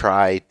not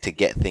try to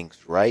get things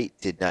right,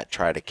 did not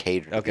try to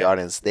cater to Okay. the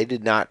audience. They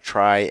did not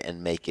try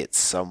and make it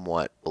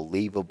somewhat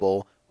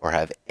believable or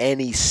have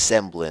any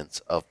semblance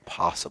of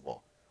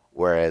possible.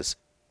 Whereas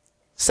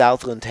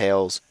Southland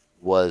Tales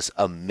was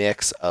a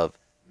mix of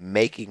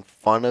making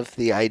fun of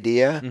the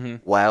idea Mm-hmm.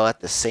 while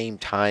at the same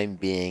time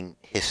being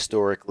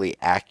historically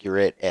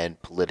accurate and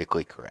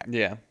politically correct.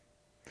 Yeah.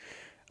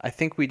 I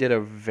think we did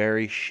a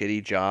very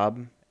shitty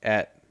job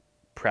at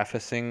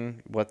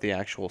prefacing what the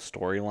actual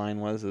storyline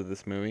was of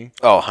this movie.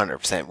 Oh,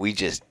 100%. We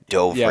just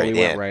dove Yeah, right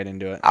we in. went right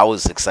into it. I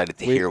was excited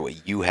to We- hear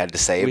what you had to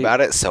say we- about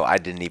it, so I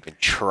didn't even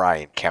try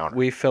and counter.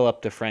 We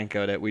Philip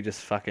DeFranco'd it. We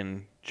just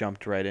fucking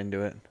jumped right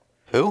into it.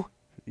 Who?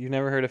 You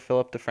never heard of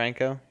Philip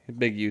DeFranco? A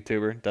big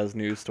YouTuber, does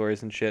news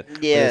stories and shit.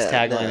 But Yeah, his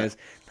tagline no. is,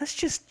 "Let's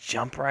just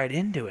jump right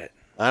into it."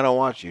 I don't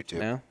watch YouTube.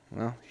 No?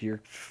 Well,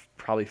 you're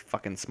probably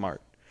fucking smart.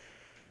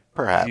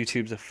 Perhaps.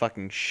 YouTube's a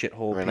fucking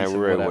shithole I mean, piece I of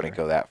really whatever. wouldn't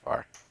go that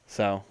far.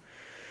 So,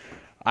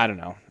 I don't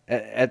know.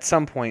 At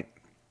some point,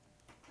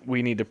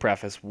 we need to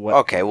preface what.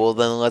 Okay, well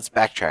then let's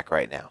backtrack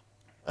right now.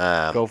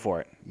 Go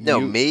for it. No,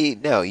 You- me?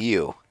 No,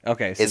 you.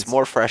 Okay. It's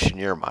more fresh in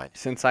your mind.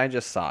 Since I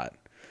just saw it.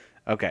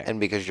 Okay.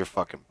 And because you're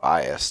fucking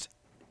biased.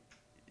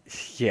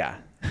 Yeah,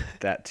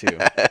 that too.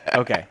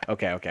 Okay.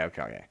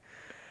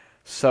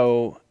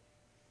 So,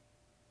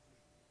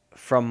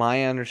 from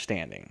my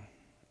understanding,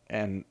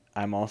 and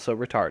I'm also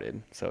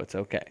retarded, so it's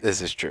okay.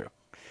 This is true.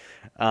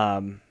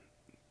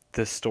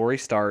 The story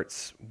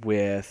starts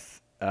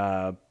with.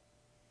 No,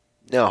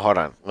 hold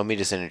on. Let me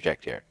just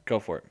interject here. Go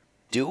for it.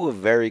 Do a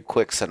very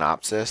quick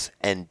synopsis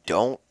and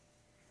don't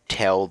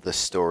tell the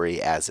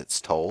story as it's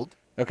told.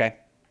 Okay.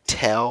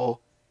 Tell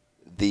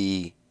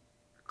the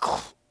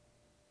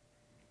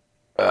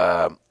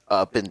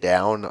up and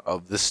down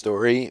of the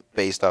story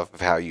based off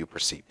of how you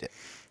perceived it.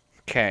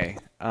 Okay.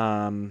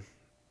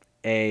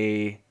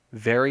 A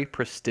very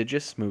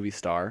prestigious movie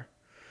star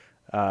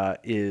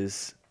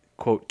is,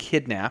 quote,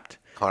 kidnapped.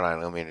 Hold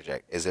on, let me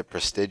interject. Is it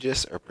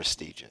prestigious or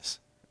prestigious?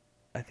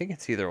 I think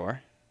it's either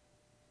or.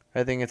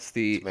 I think it's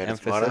the Tomato,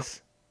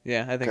 emphasis.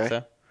 Yeah, I think Okay.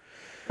 so.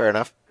 Fair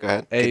enough. Go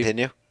ahead.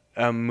 Continue.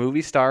 A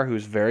movie star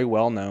who's very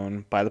well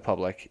known by the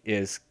public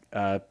is,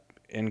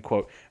 in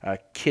quote,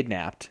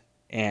 kidnapped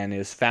and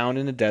is found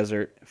in a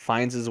desert,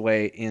 finds his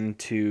way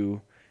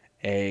into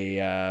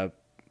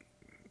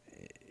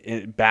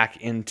back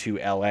into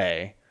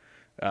L.A.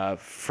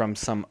 From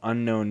some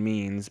unknown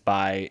means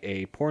by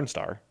a porn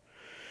star.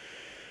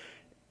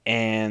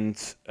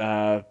 And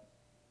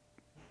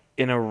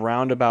in a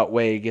roundabout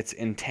way gets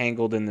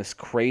entangled in this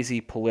crazy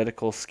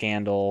political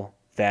scandal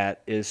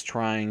that is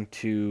trying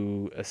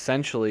to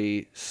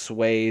essentially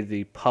sway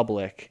the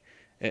public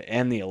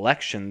and the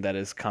election that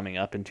is coming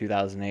up in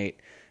 2008.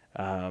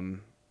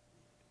 And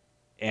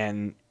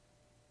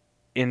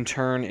in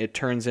turn, it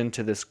turns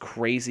into this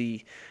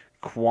crazy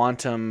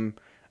quantum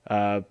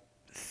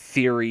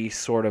theory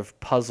sort of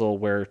puzzle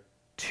where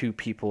two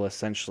people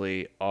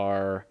essentially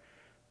are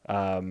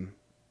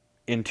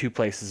in two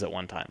places at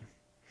one time.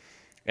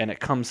 And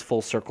it comes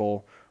full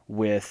circle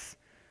with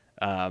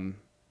the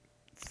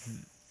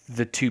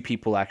two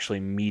people actually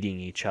meeting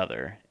each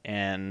other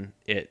and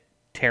it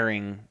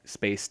tearing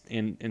space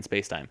in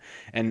space-time.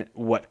 And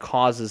what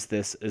causes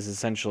this is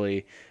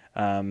essentially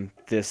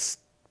this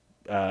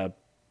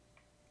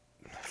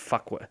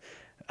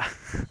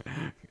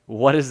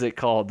what is it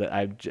called that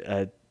I've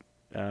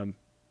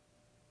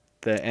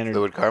the energy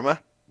Fluid karma?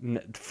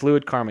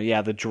 Fluid Karma.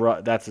 Yeah, the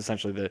drug. That's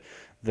essentially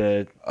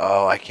the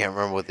Oh, I can't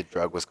remember what the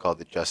drug was called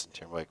that Justin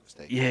Timberlake was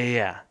taking.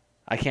 yeah.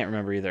 I can't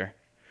remember either.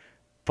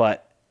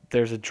 But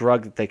there's a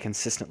drug that they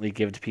consistently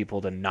give to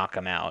people to knock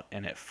them out,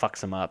 and it fucks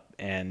them up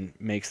and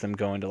makes them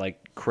go into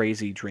like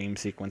crazy dream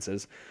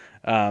sequences.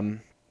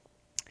 Um,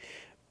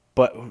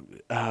 but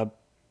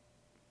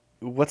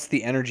what's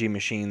the energy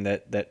machine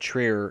that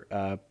Trier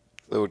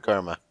Fluid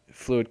Karma.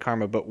 Fluid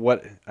Karma? But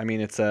what I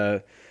mean, it's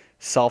a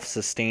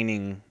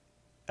self-sustaining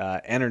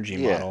energy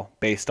Yeah. model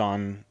based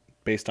on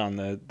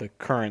the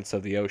currents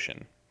of the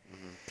ocean.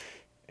 Mhm.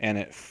 And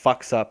it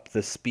fucks up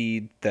the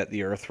speed that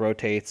the Earth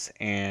rotates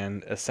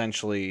and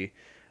essentially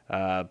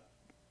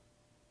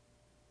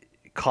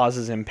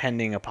causes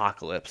impending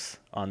apocalypse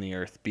on the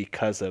Earth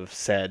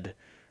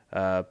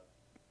uh,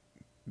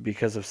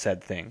 because of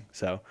said thing.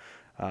 So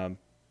um,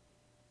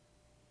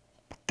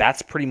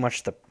 that's pretty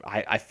much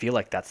I feel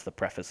like that's the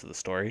preface of the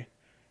story.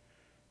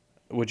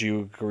 Would you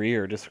agree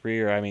or disagree?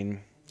 Or I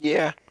mean,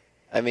 Yeah.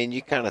 I mean,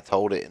 you kind of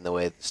told it in the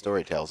way the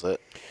story tells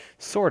it.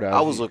 sort of. I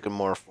was looking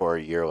more for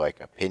your like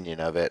opinion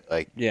of it,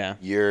 like Yeah.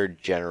 your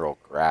general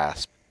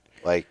grasp.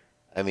 Like,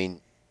 I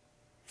mean,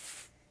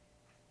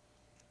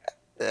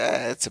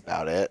 that's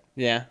about it.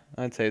 Yeah,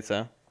 I'd say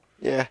so.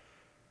 Yeah.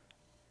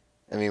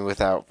 I mean,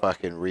 without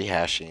fucking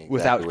rehashing exactly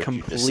Without what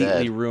you just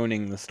completely said.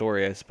 ruining the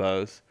story, I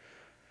suppose.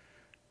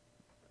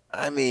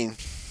 I mean,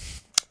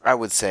 I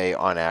would say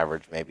on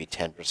average, maybe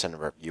 10%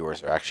 of our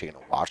viewers are actually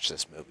going to watch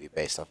this movie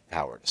based off of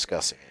how we're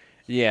discussing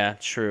it. Yeah,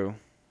 true.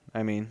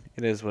 I mean,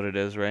 it is what it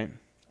is, right?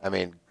 I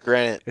mean,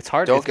 granted, It's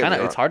hard. don't It's get me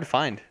wrong. it's hard to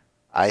find.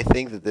 I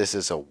think that this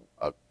is a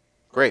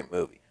great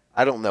movie.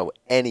 I don't know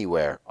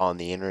anywhere on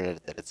the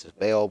internet that it's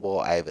available.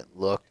 I haven't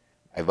looked.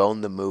 I've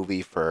owned the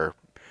movie for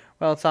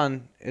Well,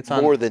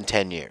 more than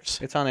 10 years.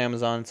 it's on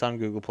Amazon. It's on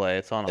Google Play.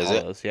 It's on Is all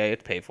it? those. Yeah, you have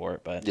to pay for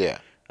it, but Yeah.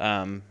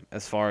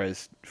 as far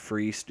as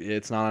free,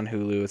 it's not on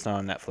Hulu. It's not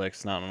on Netflix.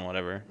 It's not on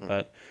whatever. Mm.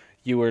 But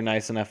you were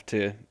nice enough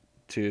to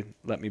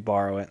let me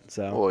borrow it.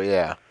 So Well,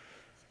 yeah.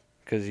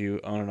 because you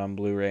own it on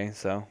Blu-ray,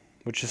 so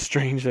which is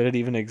strange that it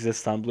even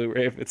exists on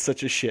Blu-ray if it's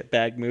such a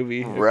shitbag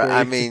movie. Right,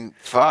 I according to- mean,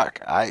 fuck.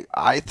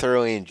 I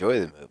thoroughly enjoy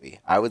the movie.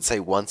 I would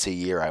say once a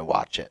year I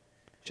watch it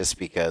just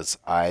because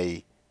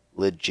I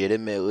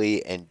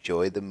legitimately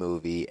enjoy the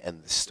movie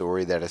and the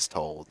story that is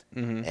told.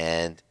 Mhm.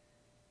 And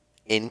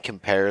in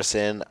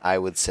comparison, I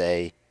would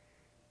say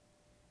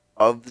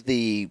of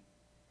the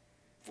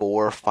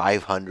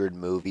 400-500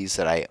 movies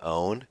that I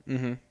own,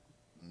 Mhm.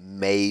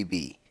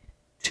 maybe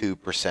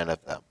 2%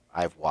 of them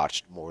I've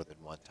watched more than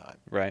one time.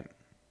 Right.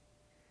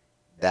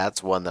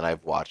 That's one that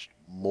I've watched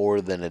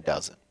more than a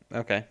dozen.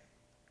 Okay.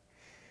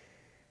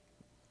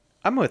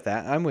 I'm with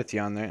that. I'm with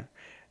you on there.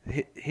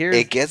 Here's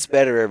It gets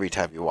better every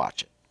time you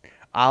watch it.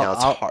 Now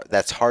it's I'll hard.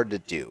 That's hard to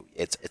do.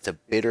 It's a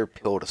bitter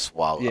pill to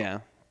swallow. yeah.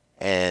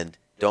 And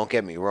don't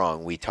get me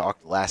wrong. We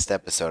talked last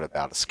episode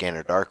about A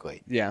Scanner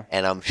Darkly, Yeah.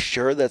 and I'm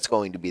sure that's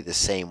going to be the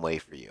same way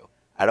for you.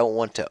 I don't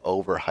want to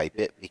overhype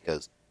it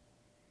because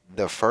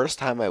the first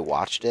time I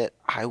watched it,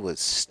 I was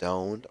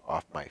stoned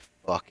off my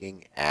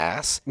fucking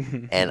ass,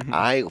 and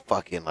I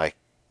fucking like.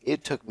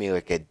 It took me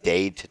like a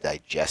day to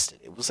digest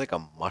it. It was like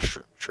a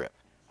mushroom trip.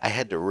 I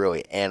had to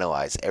really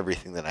analyze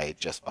everything that I had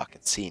just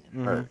fucking seen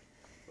and heard.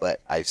 But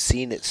I've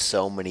seen it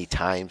so many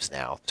times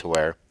now to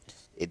where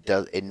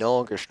it no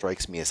longer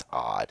strikes me as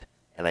odd,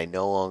 and I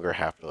no longer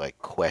have to like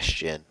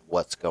question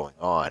what's going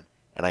on,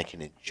 and I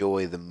can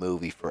enjoy the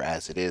movie for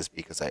as it is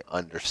because I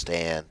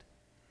understand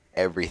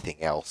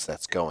everything else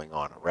that's going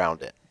on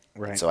around it.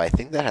 Right. So I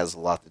think that has a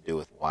lot to do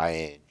with why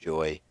I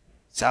enjoy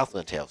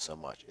Southland Tales so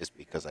much, is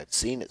because I've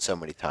seen it so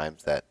many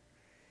times that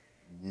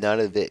none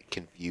of it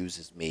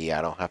confuses me.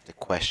 I don't have to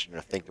question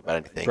or think about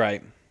anything.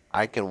 Right.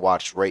 I can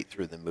watch right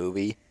through the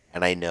movie,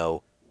 and I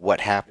know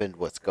what happened,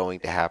 what's going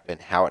to happen,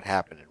 how it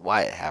happened, and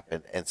why it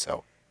happened, and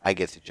so I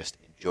get to just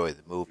enjoy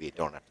the movie. I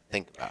don't have to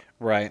think about it.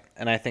 Right.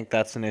 And I think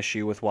that's an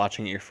issue with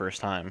watching it your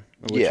first time,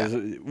 Yeah.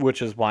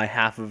 which is why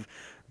half of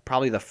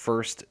probably the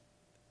first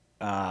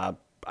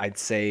I'd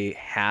say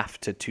half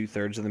to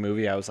 2/3 of the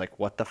movie I was like,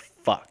 what the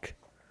fuck?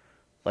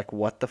 Like,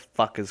 what the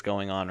fuck is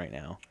going on right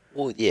now?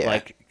 Well, yeah.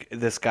 Like,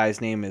 this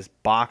guy's name is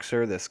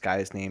Boxer. This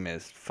guy's name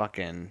is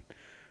fucking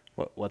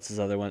what's his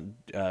other one?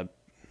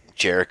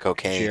 Jericho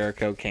Kane.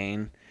 Jericho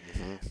Kane.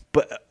 Mhm.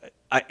 But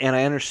I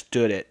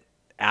understood it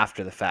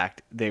after the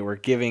fact. They were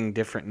giving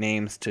different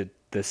names to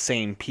the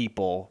same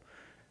people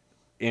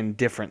in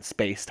different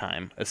space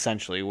time,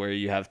 essentially, where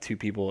you have two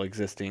people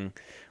existing.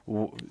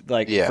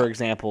 Like, Yeah. for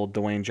example,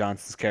 Dwayne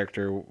Johnson's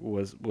character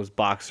was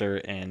Boxer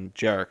and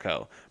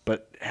Jericho.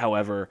 But,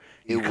 however,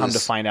 you It come to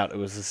was- find out it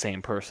was the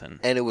same person.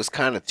 And it was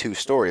kind of two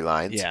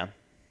storylines. Yeah.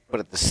 But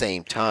at the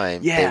same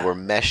time, Yeah. they were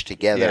meshed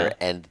together,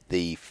 Yeah. and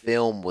the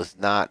film was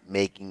not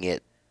making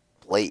it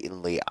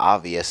blatantly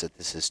obvious that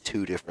this is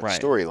two different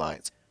Right.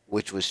 storylines,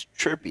 which was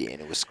trippy,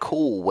 and it was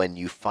cool when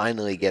you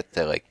finally get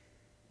to like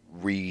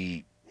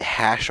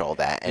rehash all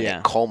that, and Yeah.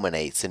 it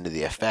culminates into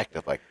the effect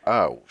of like,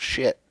 oh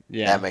shit,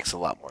 Yeah. that makes a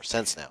lot more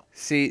sense now.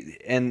 See,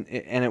 and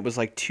it was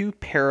like two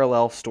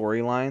parallel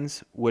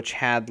storylines, which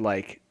had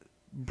like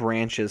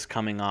branches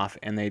coming off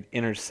and they'd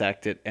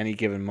intersect at any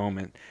given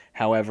moment.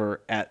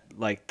 However, at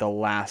like the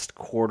last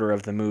quarter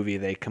of the movie,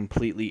 they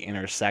completely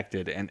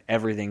intersected and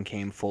everything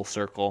came full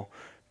circle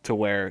to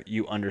where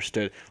you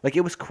understood. Like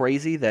it was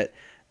crazy that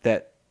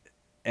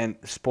and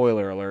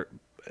spoiler alert,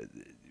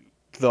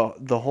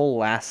 the whole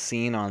last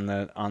scene on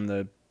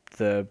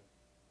the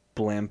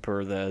blimp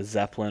or the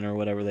Zeppelin or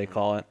whatever they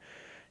call it,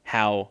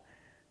 how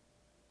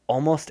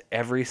almost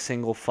every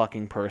single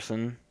fucking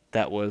person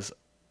that was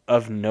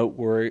of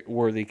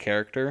noteworthy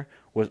character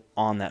was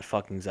on that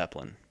fucking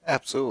Zeppelin,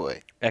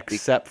 Absolutely.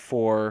 except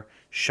for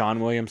Sean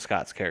William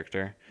Scott's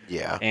character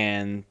Yeah.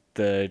 and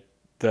the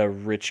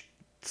rich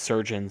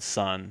surgeon's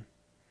son,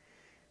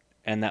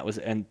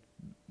 and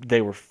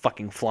they were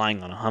fucking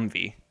flying on a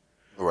Humvee.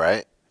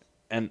 Right.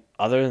 And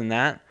other than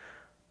that,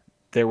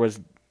 there was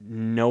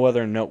no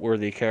other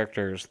noteworthy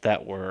characters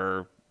that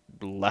were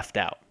left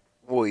out.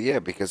 Well, yeah,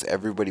 because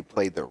everybody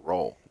played their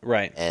role,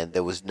 Right. and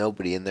there was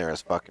nobody in there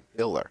as fucking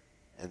filler,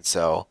 and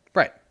so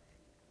Right.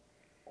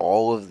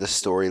 all of the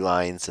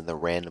storylines and the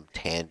random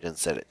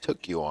tangents that it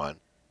took you on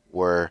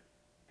were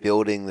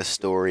building the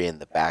story and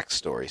the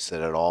backstory so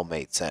that it all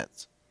made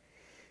sense.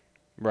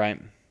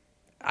 Right.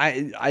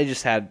 I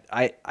just had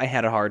I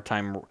had a hard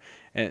time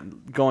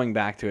and going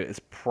back to it.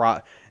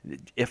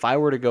 If I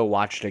were to go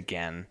watch it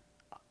again,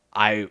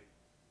 I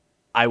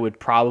I would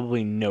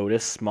probably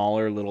notice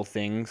smaller little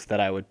things that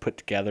I would put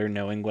together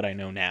knowing what I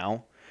know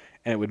now,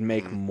 and it would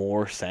make Mhm.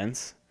 more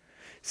sense.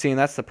 See, and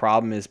that's the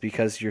problem is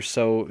because you're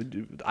so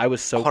I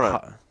was so Hold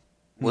on.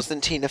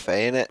 Wasn't Tina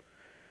Fey in it?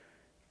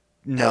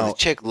 No, the no,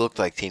 chick looked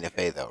like Tina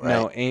Fey though, right?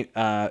 no,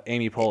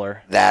 Amy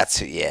Poehler. That's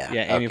who. Yeah.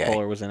 Yeah, Amy Okay.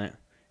 Poehler was in it.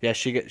 Yeah,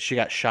 she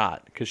got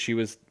shot because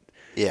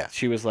Yeah.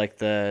 she was like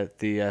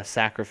the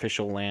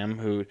sacrificial lamb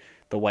who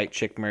the white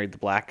chick married the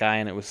black guy,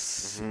 and it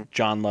was Mhm.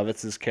 John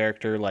Lovitz's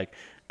character like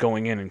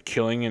going in and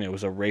killing, and it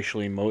was a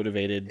racially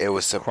motivated It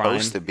was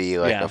supposed crime. to be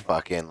like Yeah. a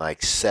fucking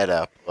like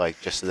setup, like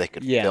just so they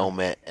could Yeah.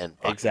 film it and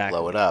fucking Exactly.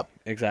 blow it up.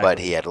 Exactly. But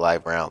he had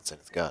live rounds in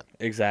his gun.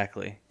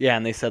 Exactly. Yeah,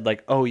 and they said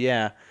like, oh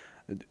yeah,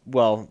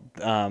 well,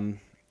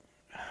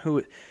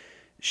 who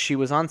she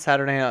was on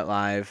Saturday Night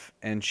Live,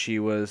 and she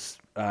was.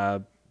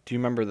 Do you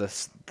remember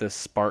the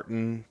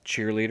Spartan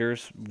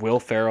cheerleaders? Will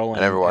Ferrell. I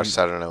And, never watched and,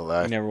 Saturday Night You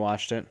Live. never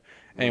watched it.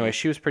 Anyway,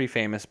 she was pretty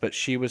famous, but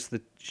she was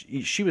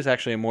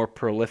actually a more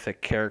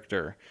prolific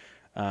character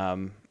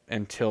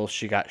until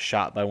she got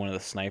shot by one of the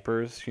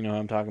snipers. You know what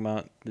I'm talking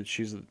about? That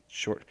she's a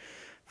short.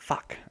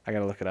 Fuck, I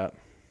gotta look it up.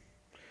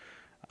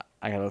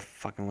 I gotta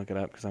fucking look it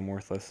up because I'm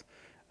worthless.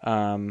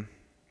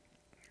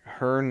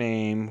 Her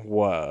name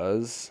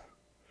was.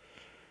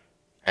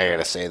 I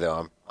gotta say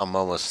though, I'm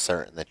almost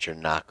certain that you're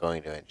not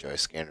going to enjoy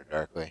Scanner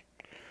Darkly.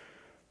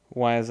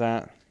 Why is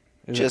that?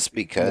 Is Just it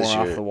because more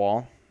off you're the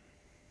wall?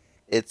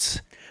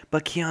 it's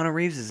But Keanu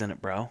Reeves is in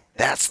it, bro.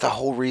 that's the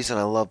whole reason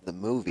I love the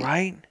movie.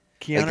 Right?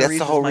 Keanu Like that's Reeves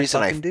the whole is my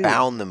reason I fucking dude.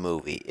 found the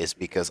movie is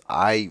because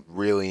I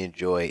really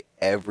enjoy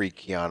every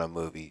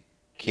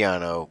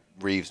Keanu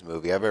Reeves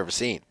movie I've ever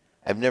seen.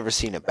 I've never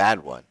seen a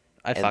bad one.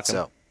 I'd And fuck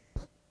him.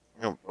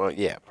 so, well,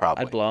 yeah,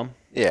 probably. I'd blow him.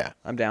 Yeah,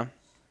 I'm down.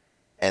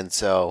 and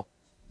so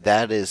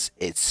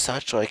it's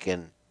such like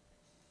an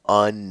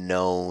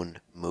unknown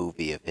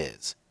movie of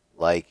his,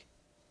 like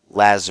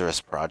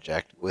Lazarus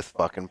Project with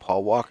fucking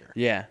Paul Walker.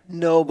 Yeah.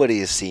 Nobody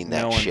has seen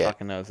that No one shit.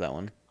 fucking knows that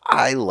one.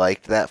 I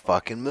liked that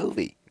fucking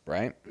movie.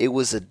 Right? It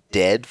was a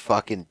dead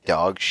fucking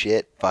dog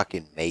shit,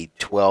 fucking made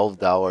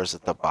 $12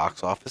 at the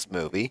box office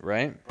movie.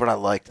 Right? But I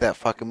liked that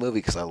fucking movie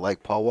because I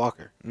like Paul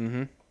Walker.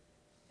 Mm-hmm.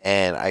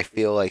 And I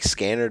feel like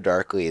Scanner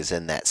Darkly is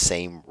in that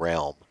same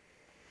realm.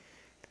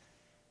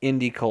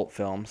 Indie cult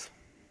films.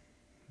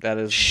 That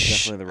is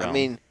definitely the realm. I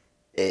mean,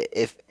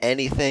 if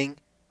anything,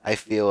 I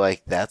feel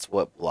like that's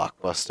what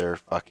Blockbuster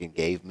fucking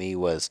gave me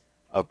was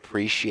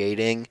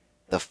appreciating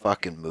the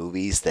fucking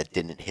movies that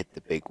didn't hit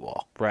the big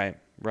wall. Right.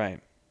 Right.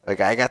 Like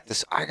I got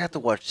to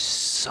watch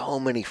so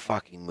many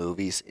fucking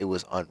movies. It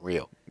was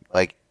unreal.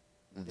 Like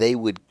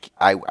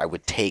I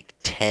would take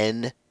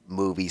 10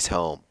 movies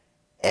home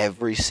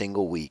every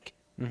single week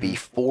Mhm.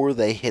 before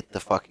they hit the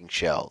fucking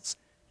shelves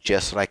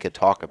just so I could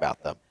talk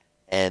about them.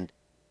 And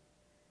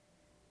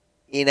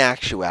in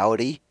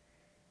actuality,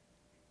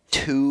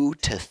 2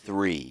 to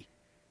 3,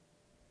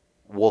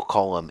 we'll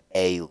call them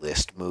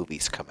A-list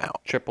movies come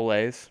out. Triple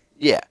A's.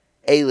 Yeah,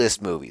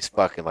 A-list movies,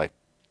 fucking like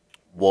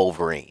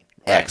Wolverine,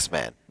 Right.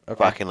 X-Men, Okay.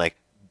 fucking like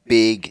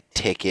big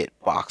ticket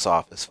box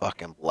office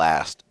fucking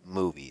blast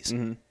movies.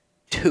 Mm-hmm.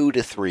 2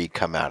 to 3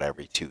 come out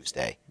every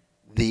Tuesday.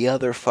 The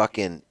other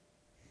fucking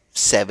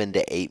 7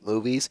 to 8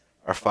 movies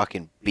are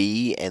fucking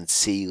B and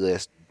C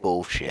list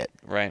bullshit.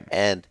 Right.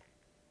 And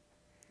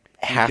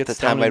half get the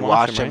stoned time I'd and watch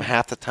watch 'em, them, right?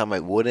 half the time I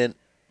wouldn't.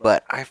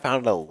 But I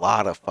found a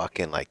lot of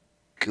fucking like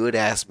good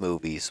ass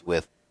movies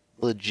with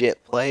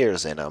legit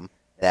players in them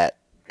that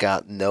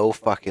got no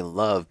fucking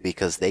love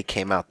because they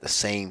came out the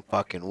same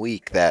fucking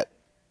week that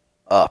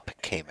Up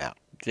came out.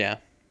 Yeah.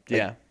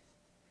 Yeah.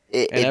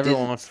 It And everyone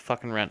didn't- wants to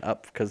fucking rent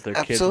Up because their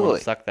kids Absolutely. want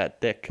to suck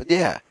that dick.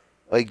 Yeah.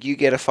 Like you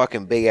get a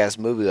fucking big ass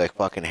movie like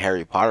fucking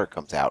Harry Potter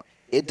comes out.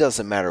 it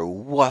doesn't matter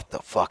what the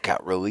fuck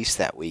got released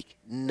that week.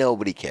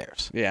 Nobody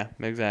cares. Yeah,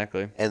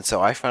 exactly. And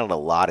so I found a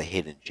lot of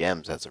hidden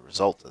gems as a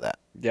result of that.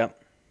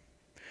 Yep.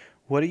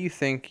 What do you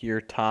think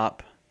your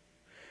top,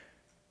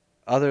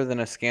 other than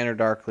A Scanner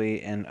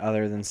Darkly and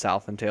other than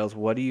Southland Tales,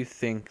 what do you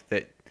think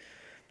that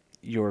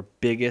your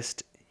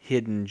biggest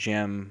hidden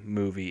gem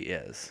movie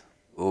is?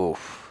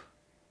 Oof.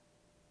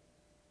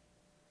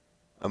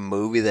 A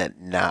movie that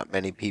not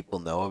many people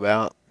know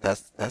about.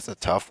 That's a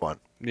tough one.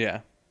 Yeah.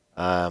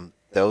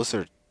 Those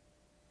are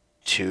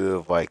two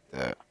of like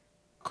the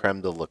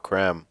creme de la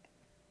creme.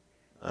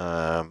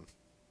 I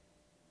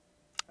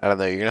don't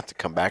know. You're gonna have to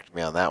come back to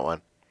me on that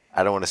one.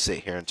 I don't want to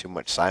sit here in too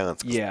much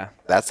silence. 'Cause Yeah.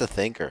 that's a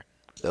thinker.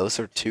 Those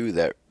are two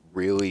that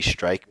really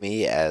strike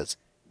me as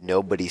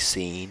nobody's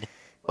seen,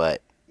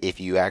 but if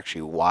you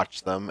actually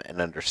watch them and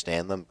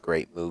understand them,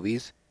 great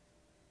movies.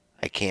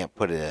 I can't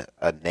put a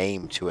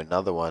name to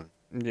another one.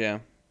 Yeah.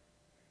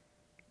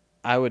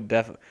 I would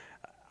definitely.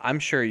 I'm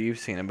sure you've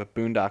seen it, but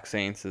Boondock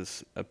Saints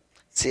is a.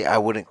 See, I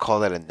wouldn't call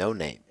that a no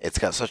name. It's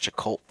got such a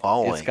cult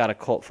following. It's got a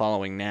cult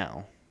following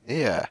now.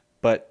 Yeah.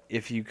 But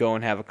if you go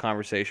and have a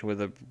conversation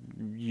with a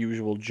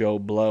usual Joe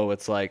Blow,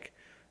 it's like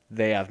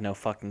they have no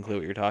fucking clue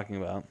what you're talking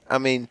about. I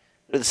mean,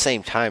 at the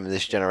same time, in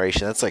this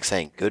generation, that's like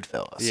saying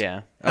Goodfellas.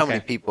 Yeah. How Okay.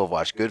 many people have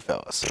watched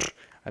Goodfellas?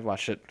 I've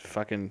watched it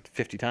fucking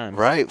 50 times.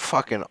 Right?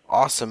 Fucking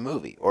awesome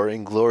movie. Or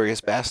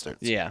Inglorious Bastards.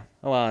 Yeah.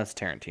 Well, it's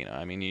Tarantino.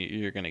 I mean,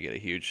 you're going to get a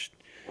huge.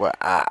 Well,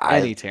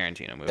 Any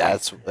Tarantino movie.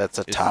 that's a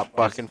is- top is-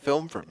 fucking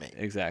film for me.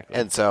 Exactly.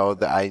 And so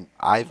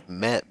I've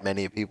met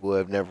many people who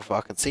have never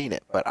fucking seen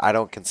it, but I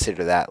don't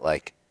consider that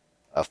like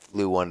a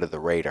flew under the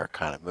radar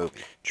kind of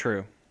movie.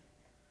 True.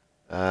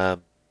 I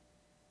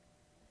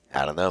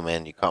don't know,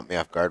 man. You caught me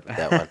off guard with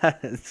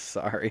that one.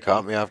 Sorry.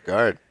 Caught me off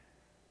guard.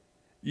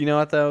 You know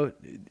what though?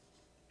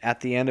 At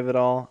the end of it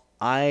all,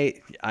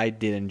 I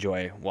did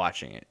enjoy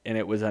watching it, and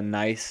it was a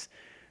nice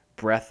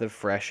breath of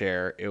fresh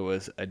air. It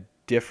was a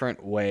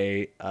different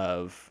way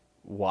of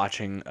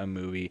watching a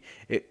movie.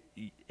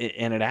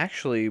 And it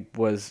actually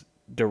was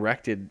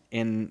directed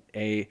in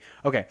a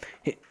okay.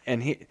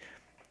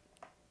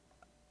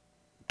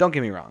 Don't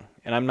get me wrong,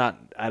 and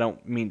I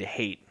don't mean to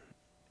hate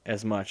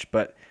as much,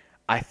 but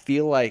I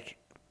feel like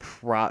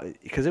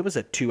because it was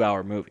a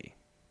 2-hour movie.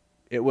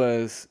 It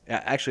was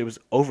actually it was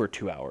over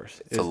 2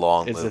 hours. It's a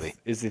long movie.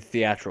 Is the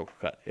theatrical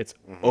cut? It's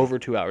over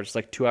 2 hours. It's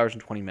like 2 hours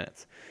and 20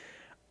 minutes.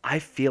 I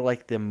feel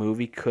like the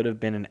movie could have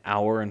been an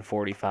hour and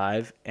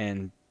 45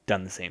 and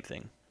done the same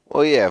thing.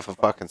 Well, yeah, if a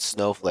fucking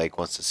snowflake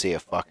wants to see a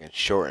fucking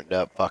shortened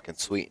up, fucking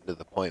sweetened to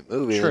the point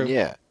movie, True. then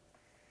yeah.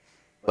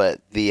 But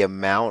the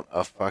amount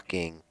of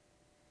fucking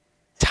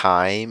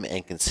time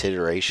and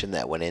consideration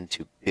that went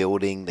into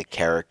building the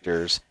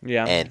characters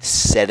Yeah. and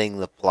setting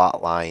the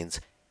plot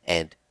lines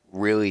and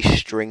really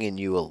stringing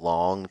you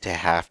along to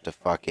have to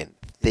fucking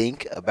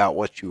think about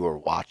what you were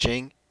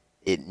watching,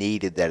 it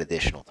needed that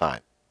additional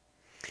time.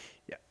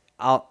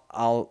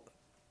 I'll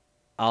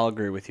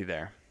agree with you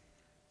there.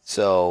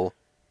 So,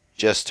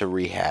 just to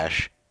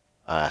rehash,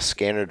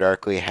 Scanner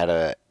Darkly had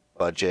a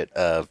budget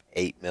of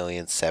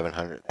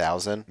 $8,700,000.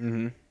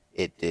 Mm-hmm.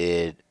 It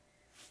did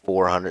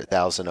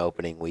 $400,000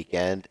 opening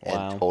weekend,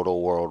 Wow. and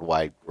total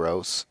worldwide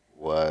gross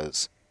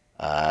was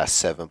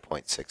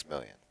 $7.6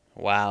 million.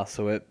 Wow.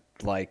 So it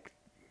like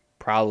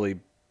probably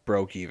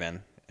broke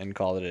even and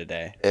called it a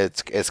day.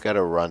 It's got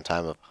a runtime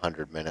of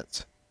 100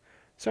 minutes.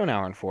 So an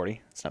hour and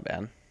 40. It's not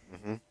bad.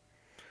 Hmm.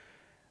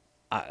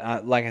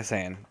 Like I was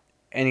saying,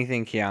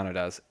 anything Keanu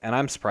does, and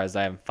I'm surprised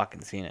I haven't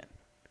fucking seen it.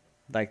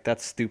 Like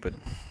that's stupid.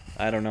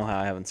 I don't know how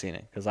I haven't seen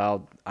it because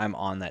I'm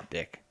on that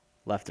dick,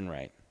 left and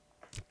right.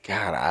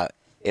 God,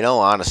 in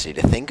all honesty,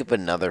 to think of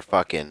another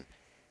fucking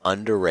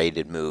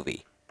underrated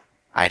movie,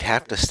 I'd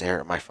have to stare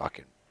at my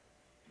fucking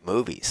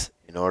movies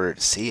in order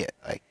to see it.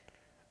 Like,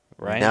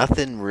 Right?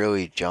 nothing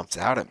really jumps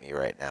out at me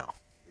right now.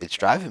 It's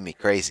driving me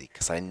crazy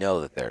because I know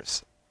that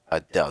there's a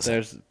dozen.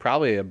 There's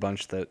probably a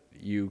bunch that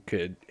you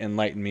could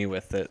enlighten me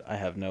with that I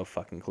have no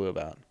fucking clue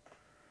about.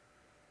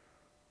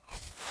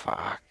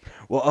 Fuck.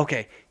 Well,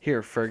 okay.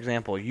 Here, for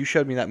example, you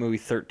showed me that movie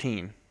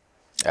 13,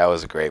 That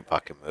was a great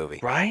fucking movie.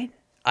 right?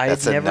 I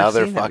That's had never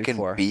another seen that fucking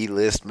before.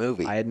 B-list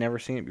movie. I had never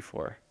seen it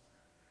before.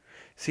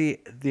 See,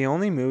 the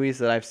only movies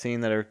that I've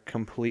seen that are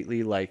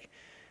completely like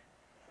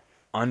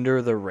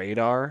under the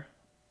radar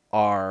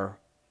are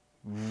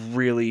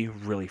really,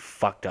 really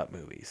fucked up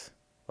movies.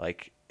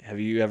 Like, have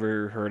you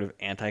ever heard of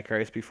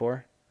Antichrist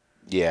before?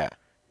 Yeah.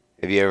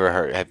 Have you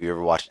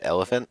ever watched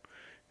Elephant?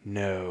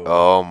 No.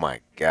 Oh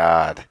my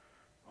god.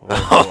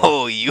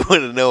 Oh, you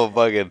want to know a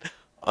fucking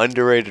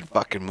underrated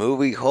fucking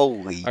movie?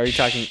 Holy Are you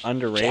talking shit.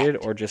 underrated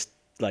or just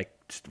like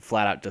just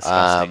flat out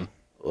disgusting?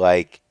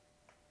 Like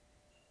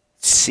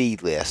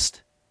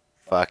C-list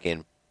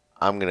fucking,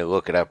 I'm going to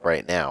look it up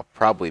right now.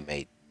 Probably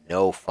made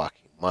no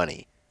fucking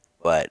money,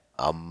 but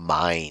a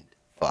mind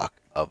fuck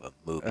of a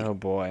movie. Oh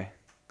boy.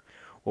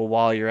 Well,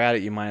 while you're at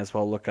it, you might as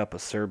well look up a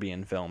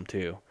Serbian film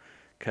too,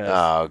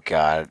 Oh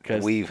god,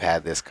 'cause- we've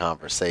had this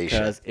conversation.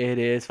 because it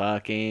is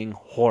fucking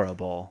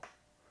horrible.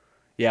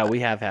 Yeah, we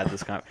have had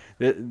this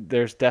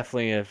there's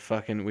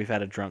definitely we've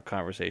had a drunk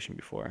conversation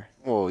before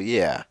Well,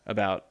 yeah.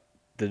 about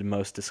the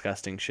most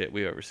disgusting shit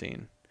we've ever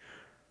seen.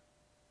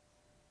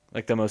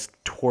 Like the most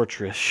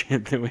torturous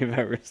shit that we've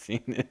ever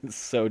seen. It's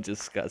so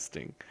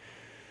disgusting.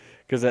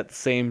 Because at the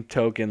same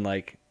token,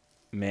 like,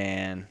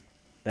 man,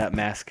 that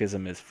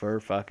masochism is for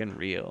fucking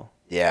real.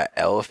 Yeah,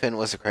 Elephant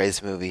was a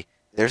crazy movie.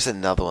 There's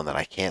another one that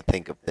I can't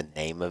think of the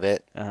name of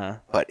it, Uh-huh.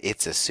 but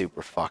it's a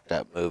super fucked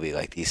up movie.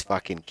 Like these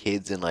fucking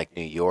kids in like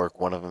New York,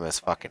 one of them has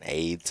fucking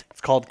AIDS.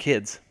 It's called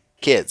Kids.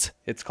 Kids.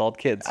 It's called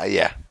Kids.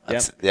 Yeah.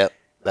 Yep.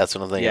 That's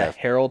what I'm thinking Yeah, of.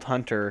 Harold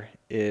Hunter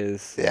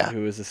is Yeah.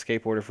 who was a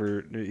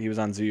skateboarder he was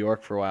on Zoo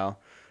York for a while.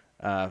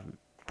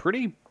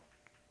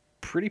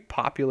 Pretty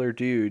popular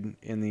dude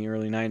in the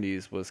early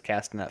 90s was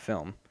cast in that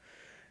film.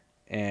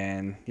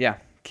 And yeah,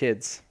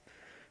 Kids.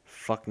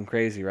 Fucking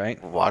crazy,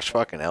 right? Watch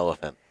fucking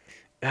Elephant.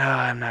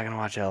 I'm not going to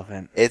watch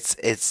Elephant.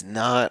 It's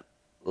not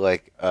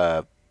like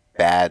a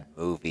bad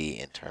movie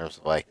in terms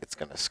of like it's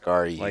gonna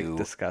scar you. Like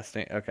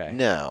disgusting. Okay.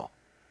 No.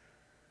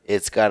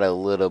 It's got a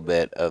little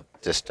bit of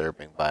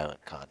disturbing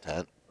violent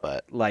content,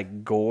 but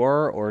Like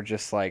gore or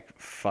just like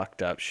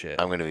fucked up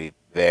shit? I'm going to be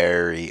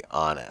very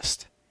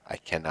honest. I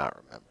cannot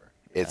remember.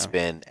 It's Oh.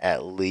 been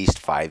at least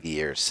 5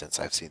 years since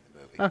I've seen the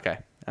movie. Okay.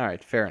 All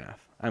right. Fair enough.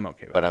 I'm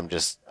okay with But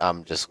it.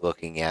 I'm just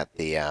looking at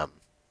the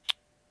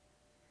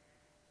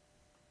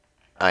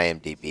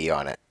IMDb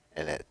on it,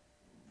 and it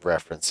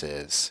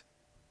references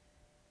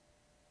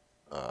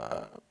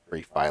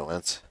brief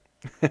violence.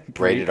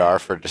 Rated R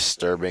for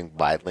disturbing,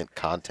 violent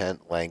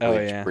content,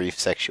 language, yeah. brief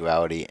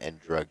sexuality, and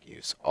drug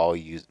use.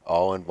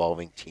 All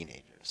involving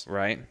teenagers.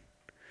 Right.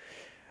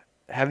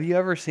 Have you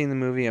ever seen the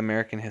movie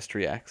American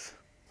History X?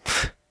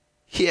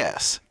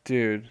 Yes.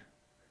 Dude,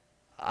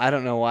 I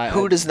don't know why.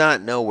 Who does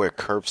not know where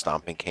curb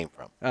stomping came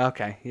from?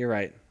 Okay, you're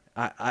right.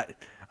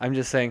 I'm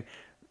just saying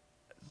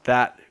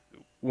that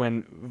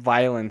when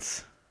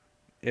violence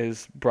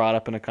is brought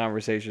up in a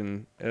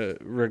conversation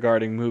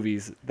regarding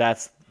movies,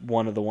 that's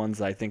one of the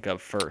ones I think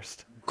of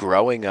first.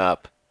 Growing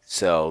up,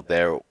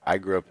 I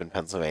grew up in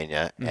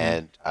Pennsylvania,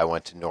 and I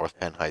went to North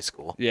Penn High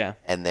School. Yeah.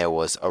 And there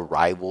was a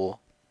rival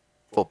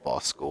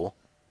football school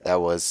that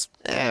was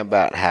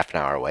about half an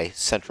hour away,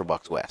 Central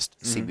Bucks West,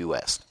 CB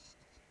West.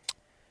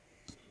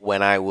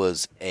 When I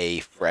was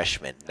a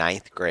freshman,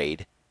 ninth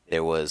grade,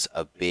 there was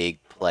a big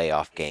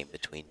playoff game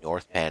between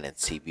North Penn and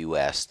CB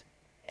West,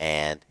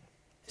 and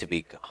to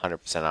be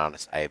 100%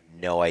 honest, I have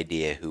no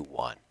idea who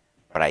won,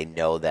 but I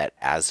know that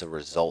as a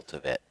result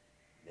of it,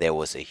 there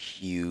was a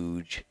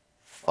huge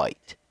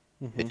fight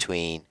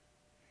between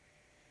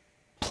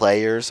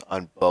players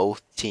on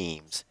both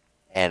teams,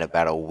 and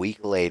about a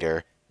week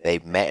later, they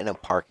met in a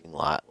parking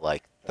lot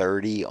like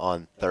 30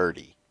 on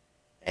 30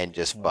 and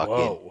just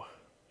fucking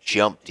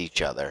jumped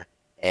each other,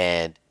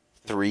 and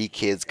 3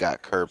 kids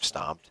got curb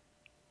stomped.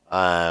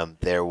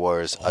 There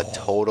was a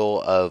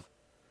total of,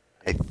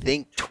 I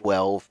think,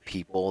 12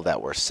 people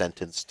that were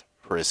sentenced to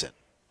prison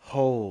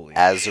Holy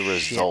as a shit.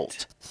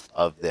 result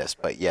of this.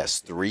 But yes,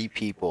 3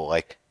 people,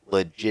 like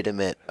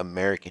legitimate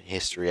American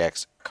History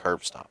X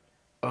curb stomp.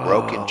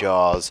 Broken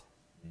jaws,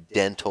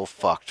 dental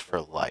fucked for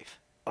life.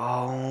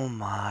 Oh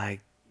my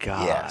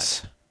god.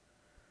 Yes.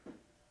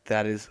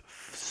 That is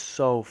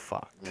so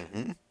fucked.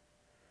 Mm-hmm.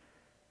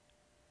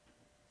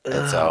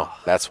 And so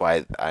that's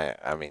why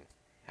I mean,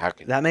 how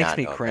can That you makes not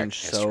me know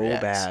cringe American so History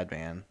X? bad,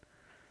 man.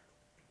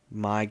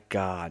 My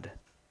god.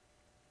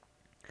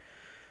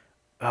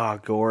 Oh,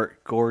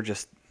 Gore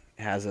just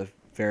has a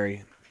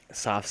very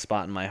soft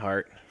spot in my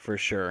heart for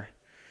sure.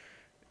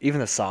 Even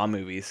the Saw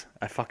movies,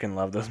 I fucking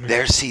love those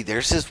movies.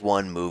 There's this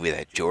one movie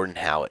that Jordan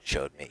Howlett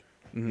showed me.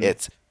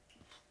 Mhm.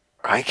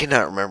 I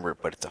cannot remember it,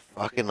 but it's a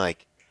fucking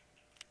like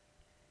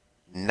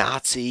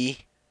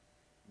Nazi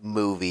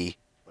movie,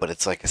 but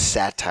it's like a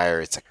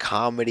satire. It's a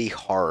comedy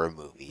horror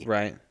movie.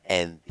 Right.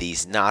 And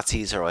these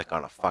Nazis are like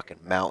on a fucking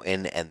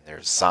mountain, and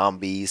there's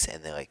zombies,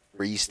 and they like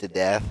freeze to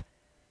death.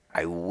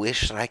 I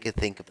wish that I could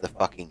think of the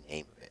fucking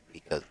name of it,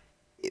 because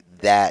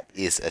that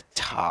is a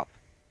top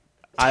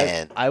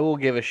 10. I will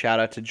give a shout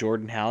out to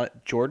Jordan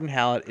Hallett. Jordan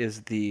Hallett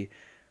is the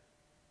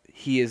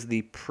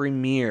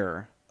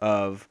premier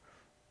of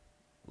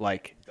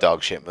like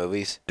Dog shit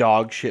movies.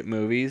 dog shit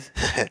movies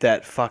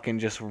that fucking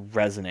just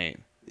resonate.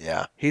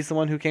 Yeah. He's the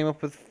one who came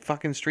up with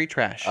fucking Street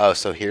Trash. Oh,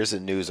 so here's a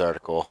news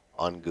article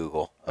on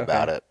Google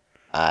about it.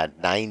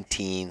 9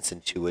 teens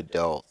and 2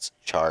 adults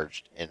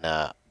charged in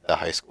the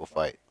high school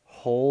fight.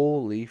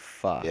 Holy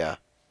fuck. Yeah.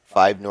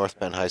 5 North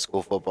Penn High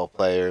School football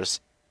players,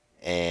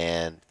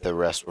 and the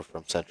rest were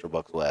from Central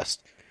Bucks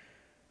West.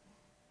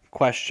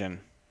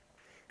 Question.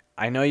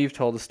 I know you've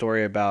told a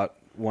story about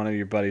one of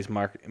your buddies,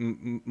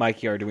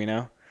 Mikey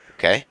Arduino.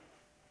 Okay.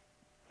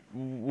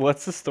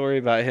 What's the story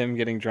about him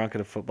getting drunk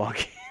at a football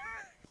game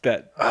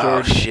that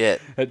Oh,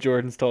 shit. that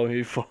Jordan's told me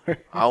before?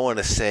 I want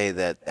to say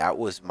that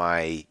was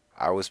I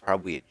was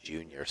probably a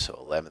junior,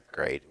 so 11th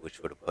grade, which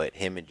would have put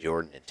him and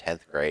Jordan in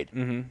 10th grade.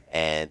 Mm-hmm.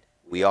 And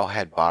we all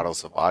had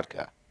bottles of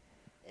vodka,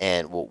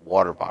 and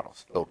water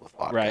bottles filled with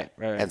vodka.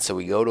 Right. And so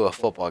we go to a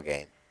football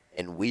game,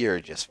 and we are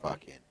just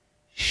fucking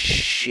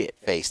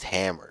shit-faced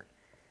hammered,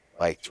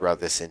 like, throughout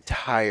this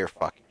entire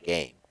fucking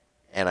game.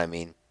 And, I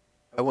mean,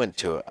 I went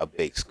to a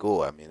big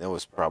school. I mean, there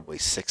was probably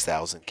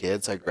 6,000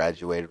 kids. I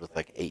graduated with,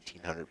 like,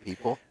 1,800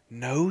 people.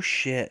 No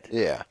shit.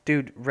 Yeah.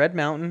 Dude, Red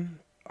Mountain,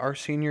 our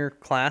senior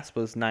class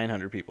was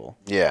 900 people.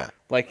 Yeah.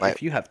 Like, My-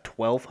 if you have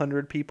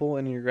 1,200 people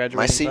in your graduating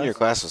My senior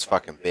class, class was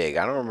fucking big.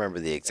 I don't remember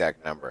the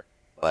exact number,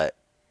 but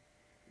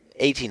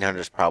 1,800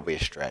 is probably a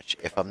stretch.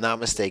 If I'm not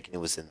mistaken, it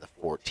was in the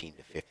 14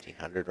 to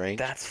 1,500 range.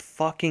 that's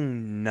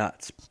fucking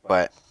nuts.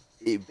 But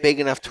big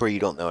enough to where you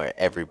don't know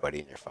everybody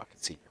in your fucking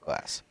senior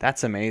class.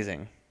 That's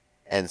amazing.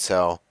 And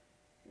so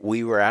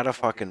we were at a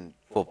fucking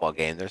football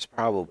game. There's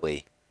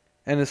probably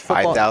And is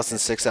football 5,000,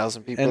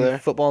 6,000 people and there.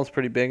 football is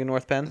pretty big in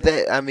North Bend?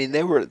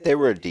 They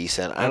were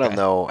decent. I don't Okay.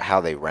 know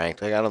how they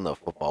ranked. Like, I don't know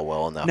football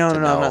well enough No, to no,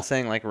 know. no. I'm not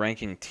saying like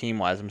ranking team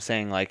wise. I'm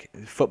saying like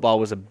football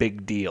was a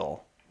big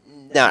deal.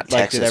 Not Like, did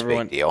Texas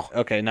everyone- big deal.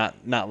 Okay, not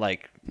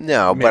like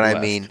No, but I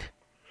Midwest. mean,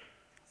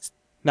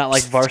 not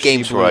like varsity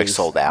games were, like, Blues.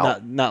 sold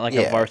out. Not like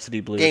Yeah. a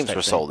varsity blues. Games type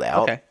were thing. sold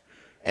out. Okay.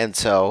 and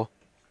so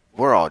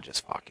we're all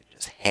just fucking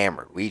just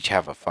hammered. We each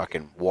have a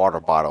fucking water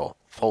bottle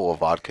full of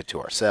vodka to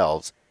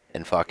ourselves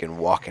and fucking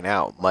walking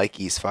out.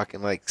 Mikey's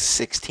fucking like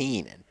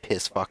 16 and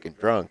piss fucking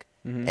drunk.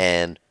 Mhm.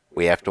 And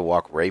we have to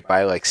walk right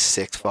by like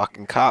 6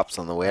 fucking cops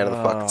on the way out of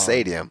the fucking Oh,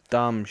 stadium.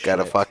 Dumb shit. Got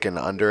a fucking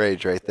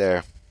underage right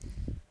there.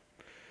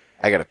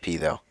 I gotta pee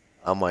though.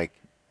 I'm like,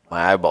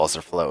 my eyeballs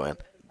are floating.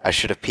 I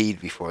should have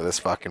peed before this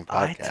fucking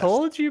I podcast.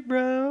 told you,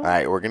 bro. All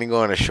right, we're gonna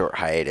go on a short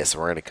hiatus.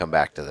 We're gonna come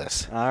back to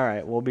this. All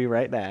right, we'll be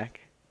right back.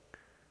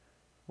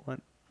 What?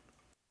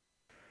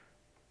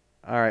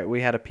 All right,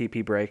 we had a pee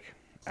break.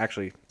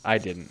 Actually, I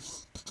didn't.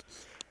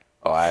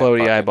 Oh, I Floaty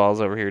fucking- eyeballs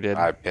over here did.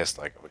 I pissed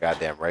like a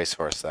goddamn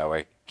racehorse that way.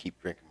 I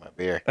keep drinking my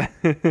beer.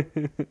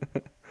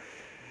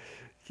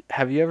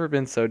 Have you ever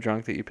been so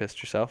drunk that you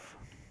pissed yourself?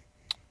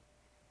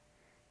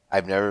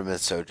 I've never been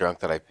so drunk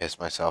that I pissed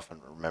myself and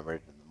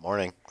remembered in the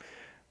morning.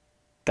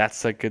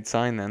 That's a good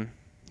sign then.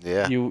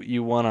 Yeah.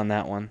 You won on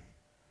that one.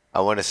 I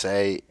want to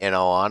say, in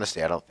all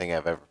honesty, I don't think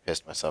I've ever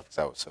pissed myself because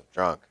I was so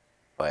drunk.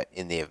 But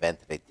in the event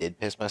that I did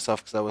piss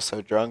myself because I was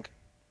so drunk,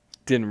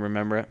 Didn't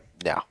remember it.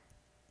 no.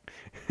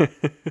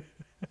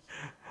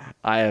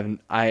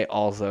 I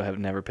also have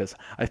never pissed.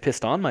 I've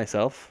pissed on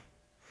myself,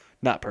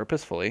 not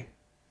purposefully,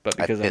 but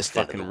because I I'm a pissed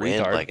into fucking the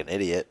wind retard. like an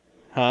idiot.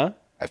 Huh?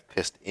 I've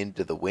pissed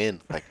into the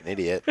wind like an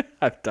idiot.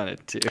 I've done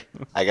it too.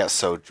 I got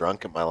so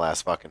drunk at my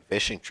last fucking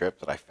fishing trip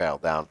that I fell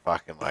down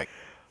fucking like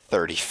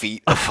 30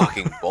 feet of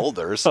fucking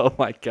boulders. Oh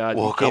my god!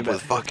 Woke you up came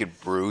with fucking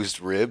bruised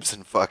ribs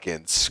and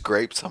fucking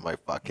scrapes on my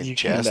fucking you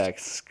chest. came back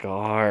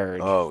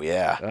scarred. Oh,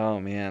 yeah. Oh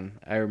man,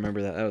 I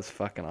remember that. That was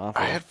fucking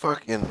awful. I had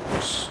fucking,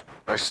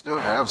 I still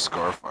have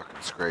scar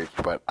fucking scrapes,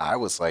 but I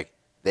was like,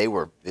 they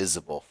were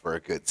visible for a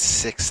good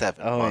 6-7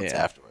 Oh, months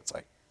yeah. afterwards.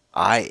 Like,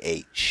 I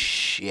ate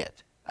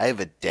shit. I have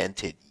a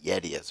dented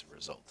Yeti as a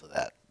result of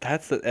that.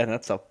 That's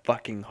a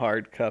fucking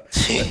hard cup.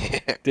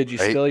 Did you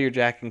Right? spill your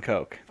Jack and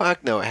Coke?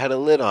 Fuck no, it had a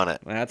lid on it.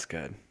 That's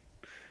good.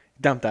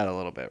 Dump that a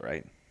little bit,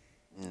 right?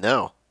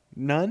 No,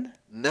 None?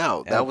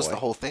 no, that was Attaboy. the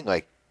whole thing.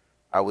 Like,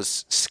 I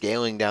was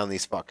scaling down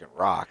these fucking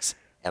rocks,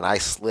 and I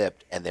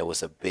slipped, and there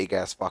was a big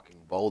ass fucking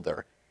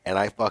boulder, and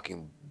I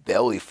fucking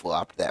belly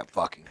flopped that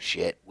fucking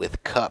shit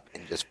with cup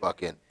and just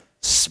fucking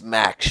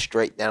smacked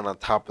straight down on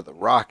top of the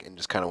rock and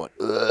just kind of went,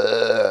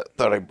 ugh.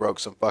 Thought I broke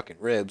some fucking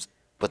ribs,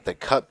 but the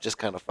cup just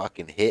kind of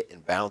fucking hit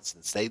and bounced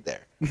and stayed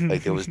there.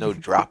 Like, there was no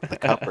drop in the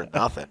cup or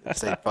nothing. It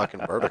stayed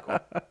fucking vertical.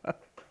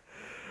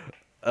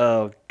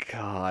 Oh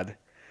God.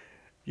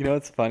 You know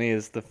what's funny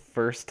is the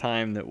first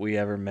time that we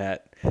ever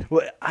met.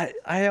 Well,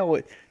 I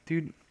always,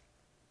 dude,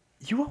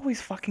 you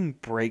always fucking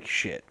break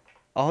shit.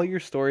 All your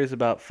stories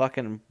about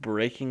fucking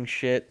breaking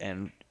shit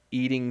and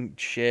eating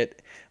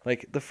shit.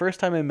 Like the first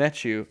time I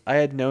met you, I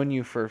had known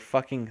you for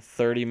fucking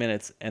 30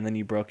 minutes, and then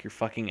you broke your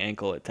fucking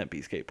ankle at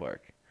Tempe Skate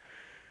Park.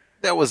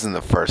 That wasn't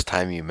the first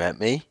time you met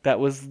me. That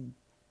was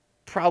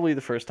probably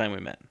the first time we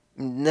met.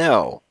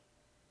 No.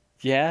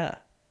 Yeah.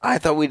 I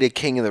thought we did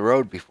King of the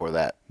Road before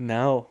that.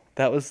 No,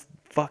 that was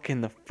fucking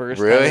the first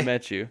time Really? I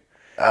met you.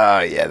 Oh,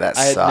 yeah, that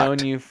I had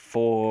sucked. known you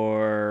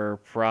for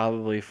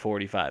probably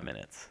 45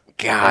 minutes.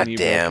 God and you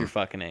broke damn. your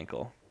fucking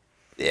ankle.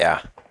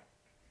 Yeah.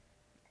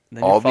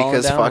 Then you're All falling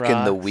because down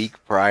fucking the rocks.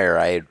 week prior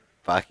I had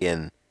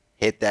fucking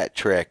hit that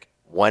trick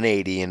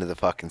 180 into the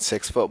fucking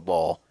 6-foot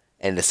ball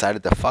and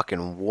decided to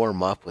fucking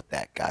warm up with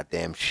that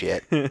goddamn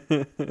shit.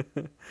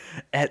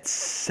 At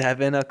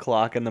 7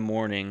 o'clock in the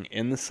morning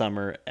in the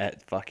summer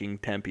at fucking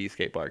Tempe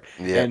Skate Park.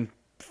 Yeah. And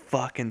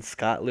fucking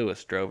Scott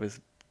Lewis drove his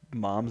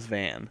mom's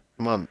van.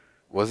 Come on,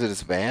 was it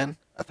his van?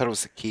 I thought it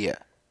was a Kia.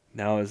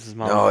 No, it was his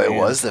mom's No, van. it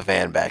was the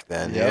van back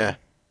then. Yep.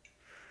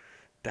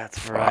 That's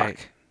Fuck.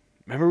 right.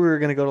 Remember we were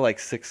going to go to like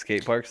 6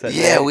 skate parks that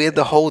Yeah, day? we had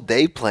the whole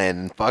day planned,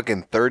 and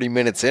fucking 30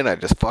 minutes in, I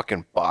just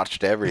fucking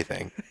botched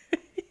everything.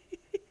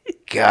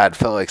 God,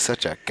 felt like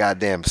such a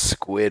goddamn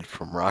squid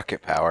from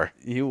Rocket Power.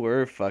 You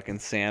were fucking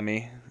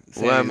Sammy.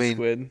 Well, I Sammy the mean-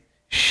 Squid.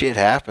 Shit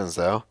happens,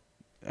 though.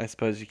 I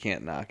suppose you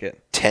can't knock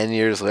it. 10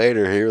 years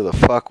later, here the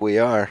fuck we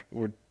are.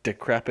 We're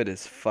decrepit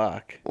as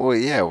fuck. Well,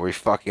 yeah,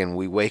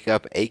 we wake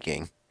up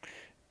aching.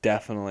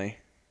 Definitely.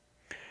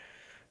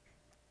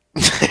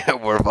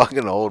 We're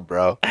fucking old,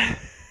 bro.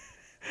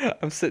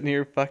 I'm sitting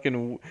here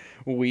fucking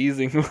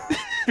wheezing.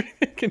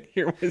 I can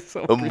hear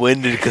myself. I'm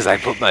winded because I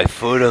put my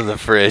foot on the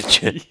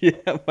fridge.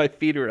 Yeah, my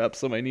feet are up,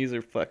 so my knees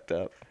are fucked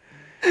up.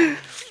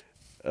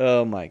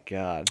 Oh my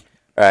god.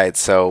 All right,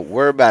 so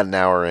we're about an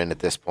hour in at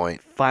this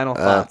point. Final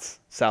thoughts.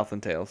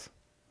 Southland Tales.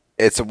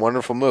 It's a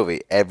wonderful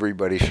movie.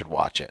 Everybody should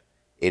watch it.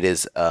 It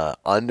is a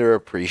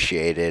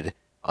underappreciated,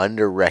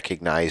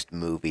 under-recognized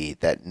movie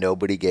that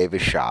nobody gave a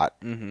shot.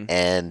 Mm-hmm.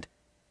 And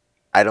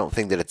I don't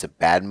think that it's a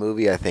bad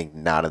movie. I think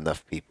not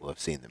enough people have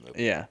seen the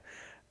movie. Yeah.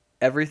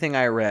 Everything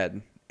I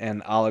read,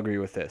 and I'll agree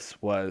with this,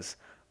 was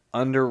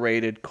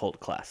underrated cult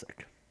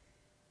classic.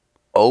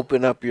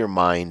 Open up your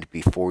mind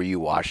before you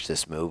watch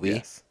this movie.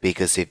 Yes.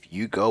 Because if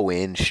you go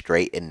in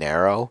straight and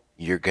narrow,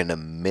 you're going to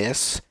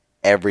miss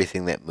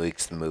everything that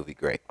makes the movie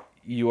great.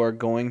 You are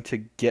going to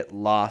get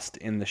lost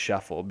in the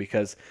shuffle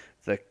because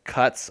the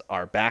cuts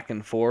are back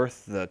and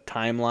forth, the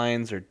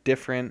timelines are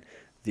different,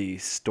 the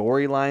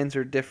storylines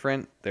are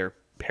different, they're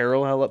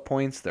parallel at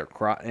points, they're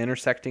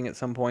intersecting at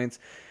some points.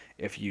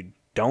 If you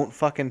don't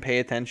fucking pay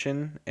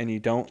attention and you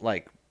don't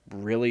like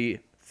really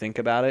think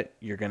about it,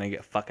 you're going to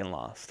get fucking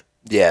lost.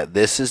 Yeah,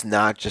 this is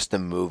not just a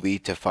movie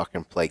to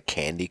fucking play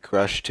Candy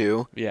Crush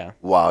to. Yeah.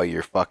 While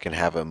you're fucking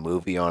have a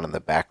movie on in the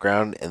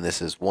background, and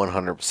this is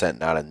 100%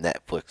 not a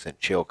Netflix and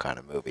chill kind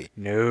of movie.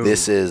 No.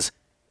 This is,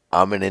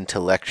 I'm an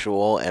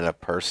intellectual and a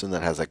person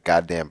that has a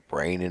goddamn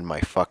brain in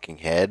my fucking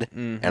head,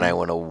 and I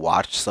want to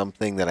watch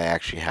something that I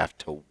actually have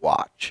to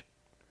watch.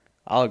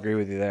 I'll agree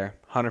with you there,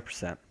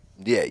 100%.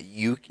 Yeah,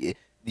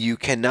 you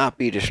cannot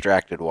be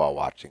distracted while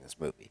watching this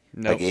movie.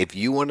 Nope. Like, if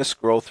you want to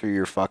scroll through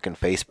your fucking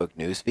Facebook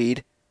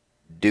newsfeed,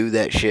 do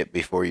that shit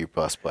before you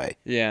press play.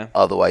 Yeah.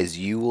 Otherwise,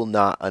 you will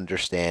not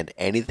understand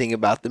anything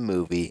about the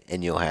movie,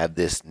 and you'll have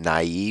this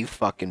naive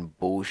fucking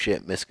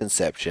bullshit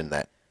misconception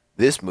that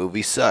this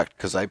movie sucked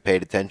because I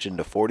paid attention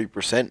to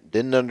 40%,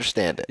 didn't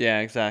understand it. Yeah,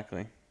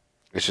 exactly.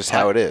 It's just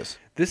how it is.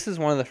 This is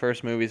one of the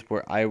first movies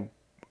where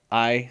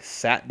I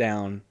sat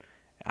down,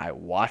 I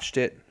watched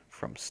it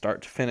from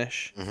start to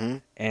finish,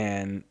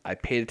 and I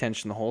paid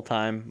attention the whole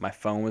time. My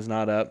phone was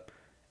not up,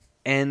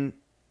 and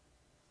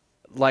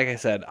like I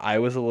said, I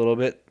was a little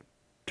bit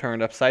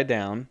turned upside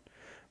down,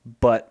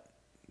 but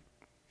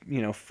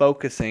you know,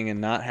 focusing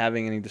and not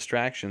having any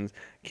distractions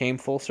came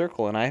full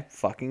circle, and I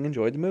fucking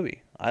enjoyed the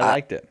movie. I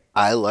liked it.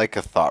 I like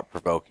a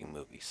thought-provoking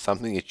movie,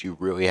 something that you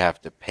really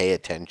have to pay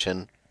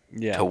attention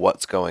to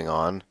what's going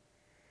on,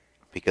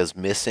 because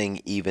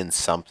missing even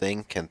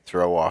something can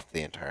throw off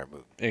the entire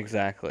movie.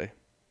 Exactly.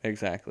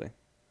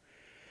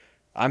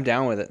 I'm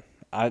down with it.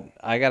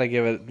 I gotta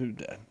give it.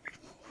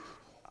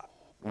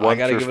 I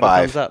gotta give it a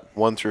thumbs up.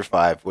 1 through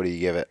 5. What do you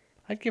give it?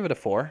 I'd give it a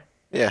 4.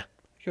 Yeah.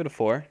 Give it a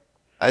 4.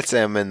 I'd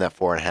say I'm in that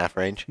 4.5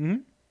 range.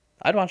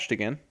 I'd watch it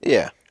again.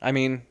 Yeah. I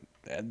mean,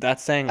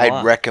 that's saying a lot.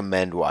 I'd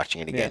recommend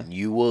watching it again. Yeah.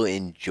 You will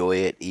enjoy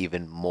it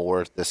even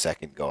more the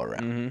second go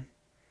around.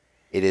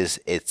 It's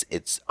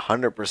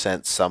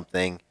 100%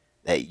 something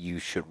that you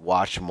should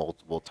watch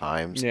multiple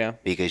times. Yeah.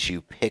 Because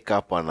you pick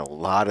up on a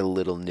lot of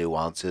little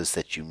nuances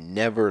that you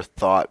never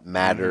thought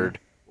mattered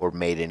or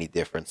made any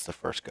difference the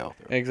first go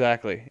through.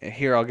 Exactly.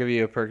 Here, I'll give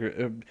you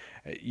a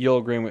you'll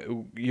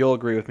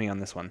agree with me on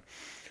this one.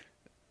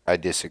 I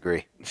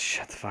disagree.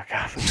 Shut the fuck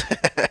up.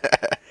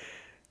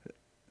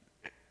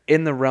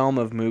 In the realm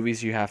of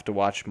movies you have to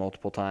watch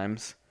multiple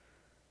times,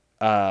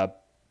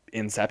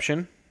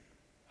 Inception.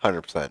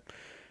 100%.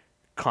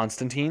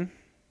 Constantine.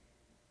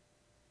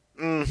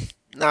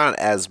 Not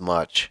as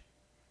much.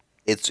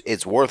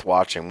 It's worth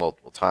watching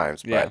multiple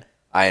times, but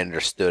I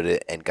understood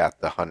it and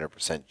got the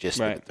 100% gist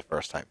of it the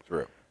first time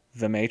through.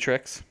 The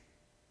Matrix.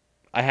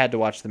 I had to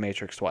watch The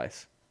Matrix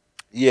twice.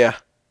 Yeah.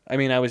 I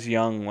mean, I was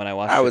young when I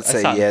watched it. I would say,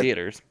 I saw it in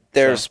theaters.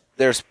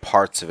 There's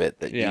parts of it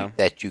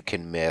that you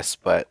can miss,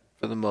 but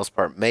for the most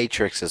part,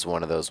 Matrix is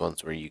one of those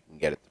ones where you can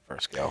get it the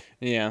first go.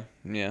 Yeah.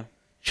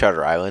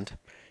 Shutter Island,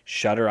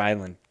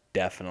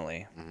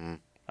 definitely.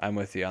 I'm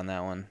with you on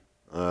that one.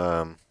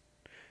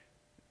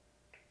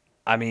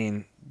 I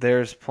mean,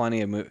 there's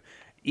plenty of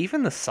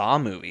even the Saw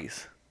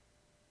movies.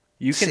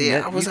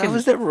 I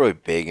was never really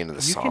big into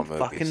the Saw movies. You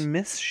can fucking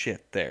miss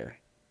shit there.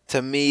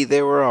 To me,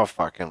 they were all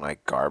fucking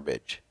like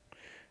garbage.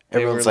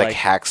 Everyone's like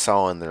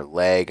hacksawing their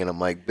leg, and I'm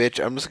like,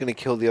 bitch, I'm just gonna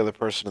kill the other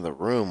person in the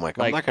room. Like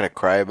I'm not gonna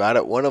cry about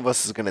it. One of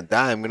us is gonna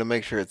die. I'm gonna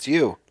make sure it's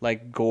you.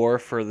 Like gore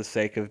for the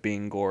sake of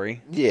being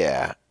gory.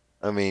 Yeah,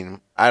 I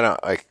mean, I don't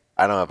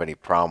have any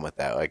problem with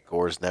that. Like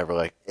gore's never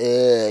like,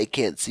 I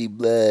can't see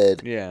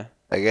blood. Yeah.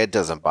 Like it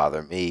doesn't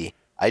bother me.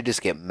 I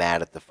just get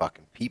mad at the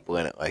fucking people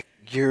in it. Like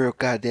you're a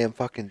goddamn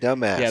fucking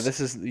dumbass. Yeah,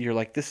 this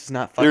is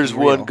not fucking There's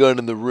real. one gun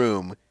in the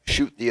room.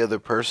 Shoot the other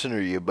person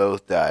or you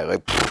both die.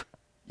 Like, pfft,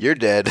 you're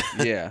dead.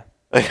 Yeah.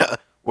 Like,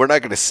 We're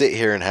not going to sit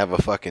here and have a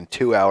fucking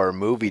 2-hour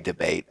movie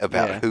debate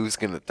about Yeah. who's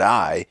going to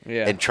die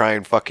Yeah. and try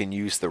and fucking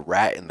use the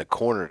rat in the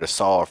corner to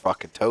saw our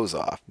fucking toes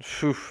off.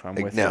 Phew, I'm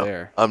Like, with you no,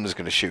 there. I'm just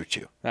going to shoot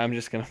you. I'm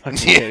just gonna fucking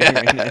hit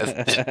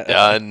Yeah, you.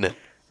 done.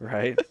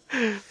 Right?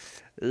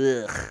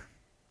 Ugh.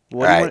 All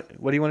right.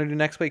 What do you want to do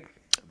next week?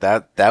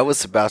 That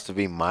was about to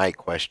be my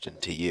question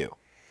to you.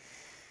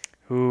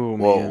 Ooh,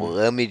 Well, man.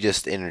 let me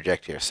just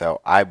interject here.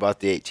 So I bought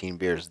the 18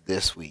 beers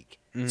this week.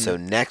 Mm. So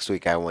next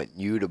week I want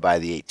you to buy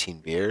the 18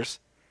 beers,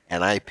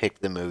 and I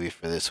picked the movie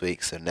for this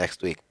week. So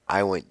next week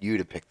I want you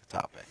to pick the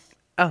topic.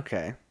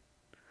 Okay.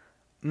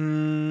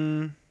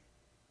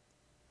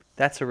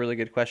 That's a really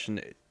good question.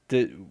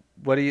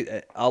 What do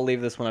you? I'll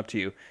leave this one up to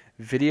you.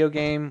 Video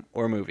game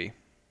or movie?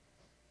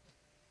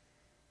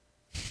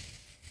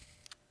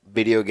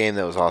 Video game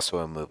that was also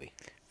a movie.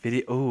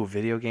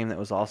 Video game that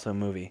was also a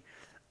movie.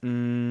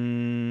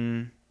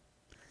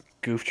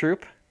 Goof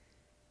Troop.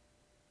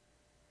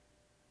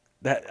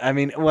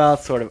 Well,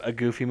 it's sort of a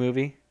goofy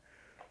movie,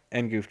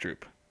 and Goof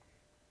Troop.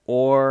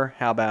 Or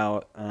how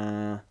about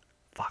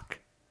fuck.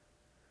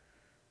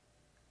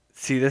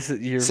 See, this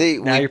is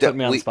now you're putting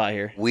me on the spot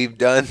here. We've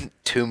done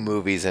 2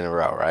 movies in a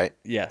row, right?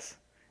 Yes.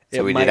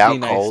 So we might did Out be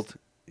nice- Cold,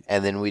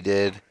 and then we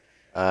did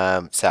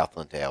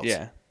Southland Tales.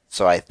 Yeah.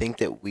 So I think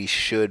that we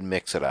should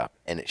mix it up,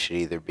 and it should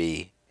either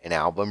be an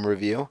album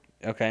review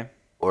Okay.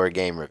 or a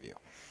game review.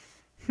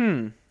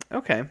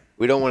 Okay.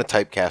 We don't want to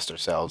typecast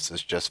ourselves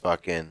as just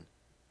fucking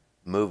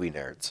movie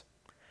nerds,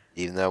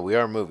 even though we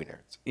are movie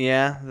nerds.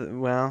 Yeah.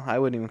 Well, I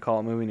wouldn't even call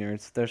it movie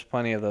nerds. There's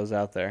plenty of those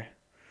out there.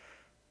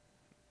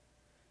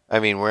 I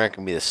mean, we're not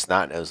going to be the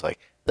snot nose like,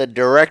 the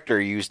director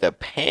used a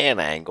pan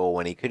angle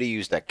when he could have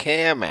used a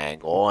cam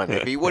angle, and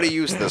if he would have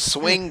used the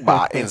swing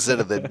bot instead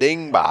of the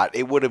ding bot,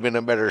 it would have been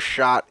a better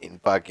shot in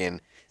fucking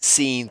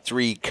scene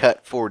 3,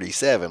 cut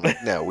 47.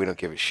 Like, no, we don't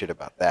give a shit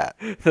about that.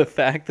 The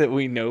fact that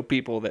we know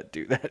people that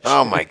do that.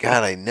 Oh shit. my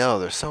god, I know.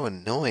 They're so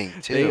annoying,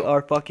 too. They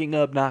are fucking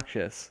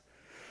obnoxious.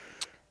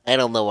 I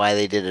don't know why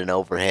they did an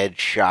overhead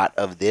shot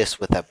of this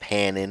with a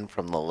pan in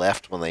from the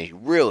left when they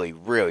really,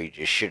 really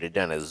just should have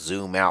done a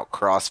zoom out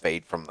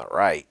crossfade from the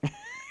right.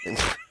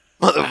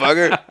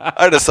 Motherfucker,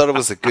 I just thought it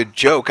was a good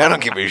joke. I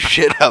don't give a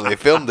shit how they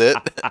filmed it.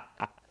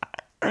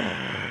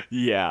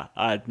 Yeah,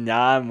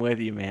 I'm with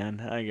you, man.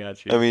 I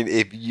got you. I mean,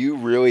 if you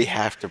really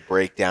have to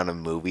break down a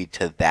movie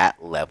to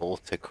that level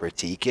to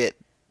critique it,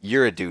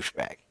 you're a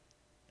douchebag.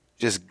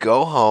 Just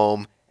go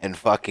home and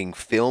fucking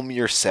film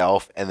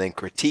yourself and then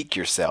critique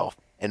yourself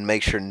and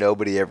make sure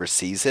nobody ever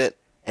sees it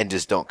and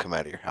just don't come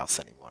out of your house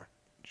anymore.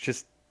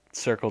 Just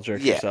circle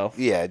jerk Yeah, yourself.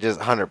 yeah, just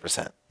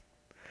 100%.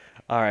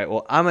 All right.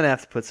 Well, I'm gonna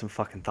have to put some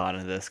fucking thought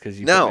into this because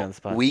you put me on No, the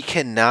spot. we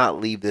cannot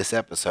leave this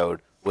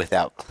episode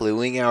without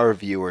cluing our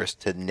viewers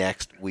to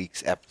next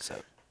week's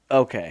episode.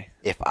 Okay.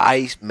 If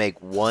I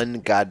make one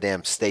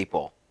goddamn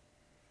staple,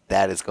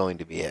 that is going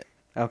to be it.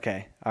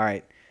 Okay. All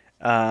right.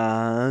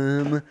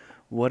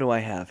 What do I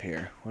have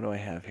here?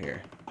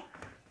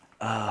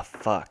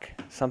 Fuck.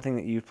 Something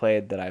that you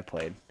played that I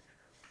played.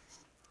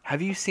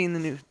 Have you seen the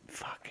new?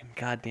 Fucking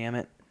goddamn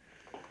it.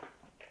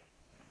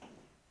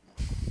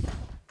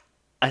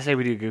 I say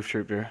we do Goof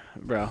Troop,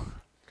 bro.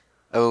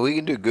 Oh, we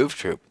can do Goof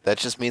Troop. That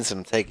just means that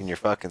I'm taking your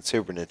fucking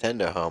Super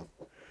Nintendo home.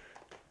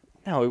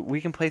 No,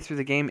 we can play through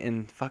the game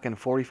in fucking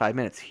 45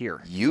 minutes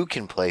here. You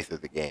can play through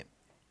the game.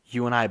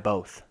 You and I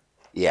both.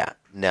 Yeah,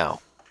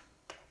 no.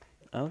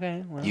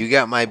 Okay, well, You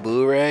got my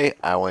Blu-ray.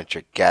 I want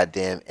your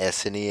goddamn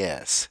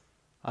SNES.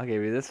 I'll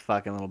give you this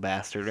fucking little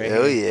bastard right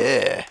Oh here.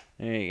 yeah.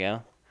 There you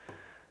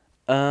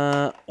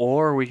go.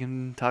 Or we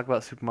can talk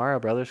about Super Mario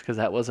Brothers because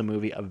that was a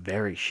movie, a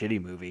very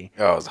shitty movie.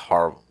 Oh, it was a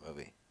horrible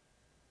movie.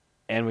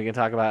 And we can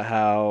talk about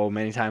how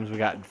many times we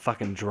got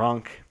fucking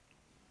drunk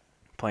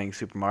playing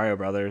Super Mario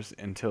Brothers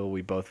until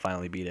we both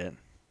finally beat it.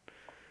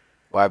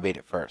 Well, I beat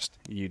it first.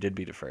 You did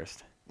beat it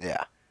first.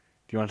 Yeah.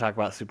 Do you want to talk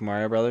about Super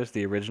Mario Brothers,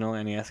 the original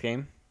NES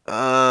game?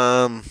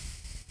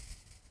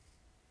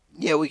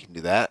 Yeah, we can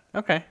do that.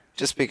 Okay.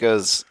 Just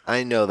because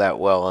I know that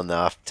well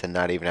enough to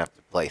not even have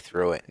to play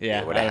through it. Yeah,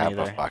 Be able to I don't have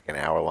a either. fucking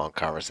hour-long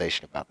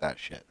conversation about that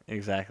shit.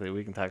 Exactly.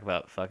 We can talk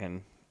about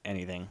fucking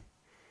anything.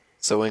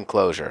 So, in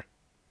closure,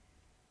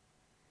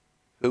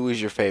 who is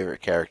your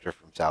favorite character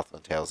from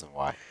Southland Tales and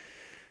why?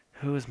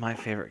 Who is my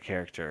favorite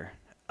character?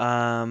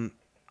 I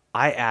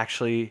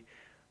actually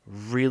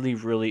really,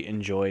 really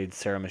enjoyed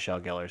Sarah Michelle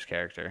Gellar's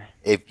character.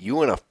 If you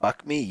want to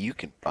fuck me, you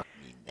can fuck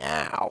me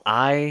now.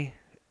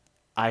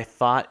 I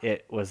thought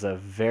it was a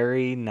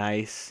very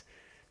nice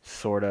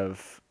sort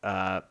of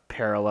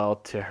parallel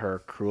to her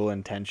Cruel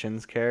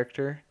Intentions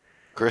character.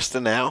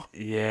 Krista now?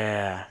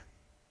 Yeah.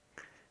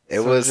 It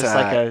So was just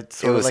like a it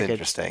sort of was like a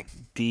interesting.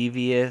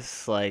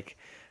 devious, like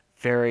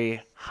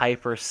very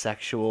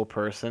hypersexual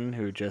person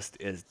who just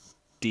is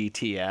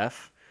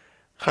DTF,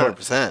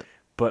 100%.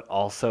 but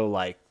also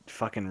like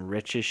fucking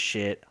rich as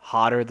shit,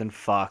 hotter than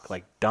fuck,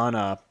 like done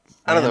up.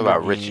 I don't know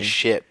about rich Lamborghini, as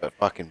shit, but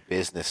fucking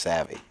business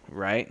savvy.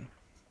 right?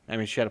 I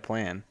mean, she had a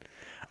plan.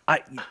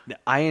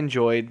 I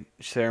enjoyed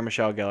Sarah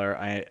Michelle Gellar.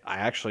 I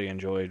actually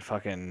enjoyed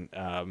fucking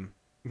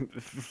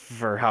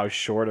for how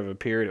short of a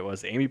period it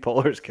was. Amy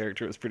Poehler's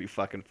character was pretty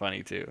fucking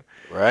funny too,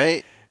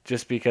 Right?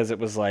 just because it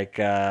was like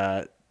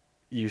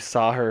you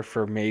saw her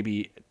for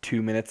maybe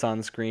 2 minutes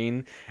on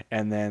screen,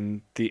 and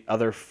then the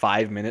other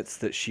 5 minutes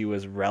that she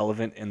was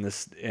relevant in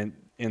this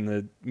in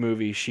the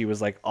movie, she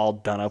was like all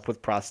done up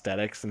with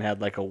prosthetics and had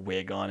like a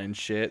wig on and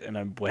shit and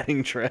a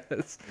wedding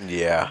dress.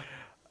 Yeah.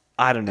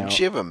 I don't Didn't know.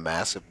 she have a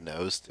massive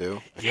nose too?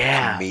 Like a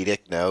Yeah,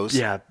 comedic nose.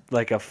 yeah,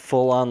 like a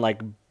full on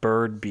like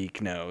bird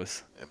beak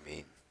nose. I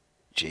mean,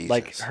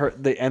 Like Jesus.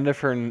 the end of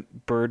her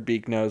bird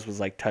beak nose was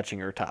like touching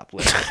her top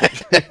lip.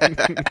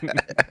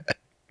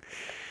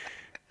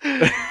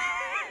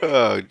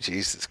 Oh,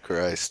 Jesus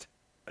Christ.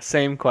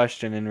 Same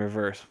question in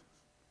reverse.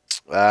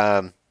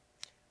 Um,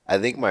 I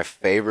think my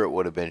favorite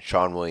would have been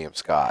Sean William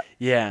Scott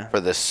Yeah, for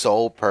the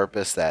sole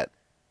purpose that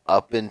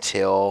up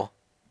until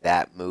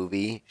that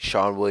movie,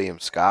 Sean William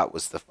Scott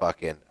was the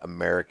fucking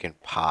American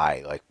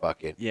Pie, like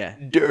fucking yeah.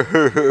 He was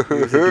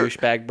a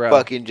douchebag, bro.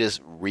 fucking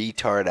just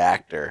retard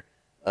actor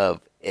of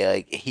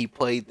like he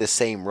played the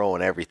same role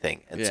in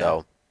everything, and Yeah.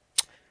 so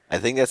I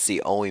think that's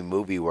the only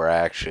movie where I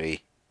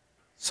actually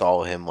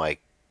saw him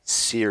like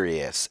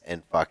serious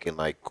and fucking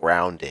like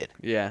grounded.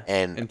 Yeah.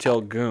 And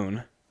Until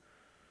Goon.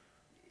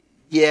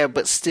 yeah,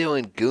 but still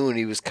in Goon,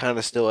 he was kind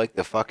of still like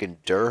the fucking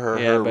her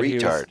Yeah, but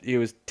retard. he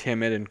was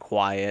timid and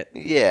quiet,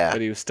 Yeah, but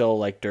he was still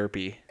like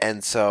derpy.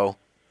 and so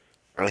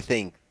I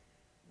think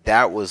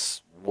that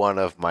was one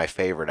of my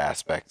favorite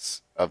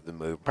aspects of the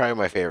movie. Probably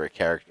my favorite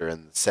character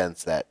in the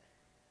sense that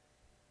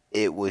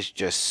it was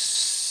just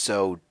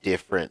so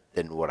different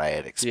than what I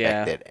had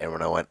expected. And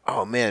when I went,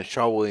 oh man,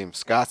 Sean William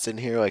Scott's in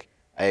here, like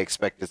I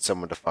expected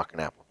someone to fucking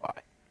apple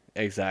pie.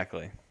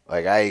 Exactly.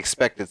 Like I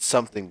expected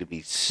something to be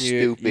You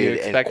stupid and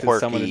expected quirky.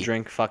 someone to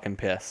drink fucking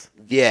piss.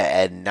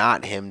 Yeah, and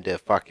not him to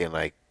fucking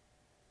like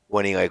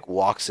when he like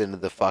walks into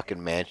the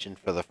fucking mansion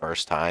for the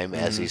first time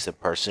as he's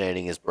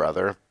impersonating his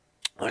brother.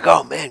 Like,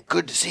 oh man,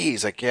 good to see you.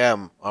 He's like, yeah,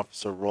 I'm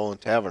Officer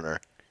Roland Taverner.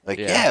 Like,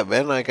 Yeah. yeah,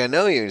 man, like I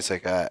know you. He's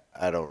like, I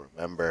don't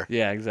remember.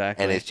 Yeah,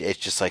 exactly. And it's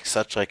just like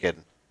such like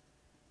an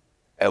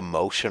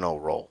emotional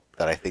role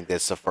that I think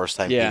that's the first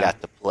time Yeah. he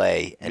got to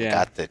play and Yeah.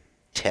 got to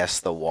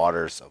test the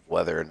waters of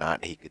whether or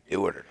not he could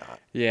do it or not.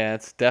 Yeah,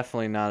 it's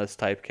definitely not as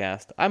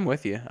typecast. I'm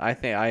with you. I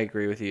think I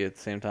agree with you at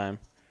the same time.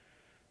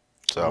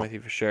 I'm So, with you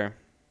for sure.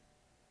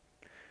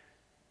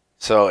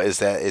 so is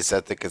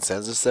that the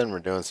consensus then? We're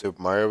doing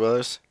Super Mario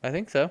Brothers. I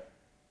think so.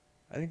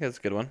 I think that's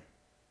a good one.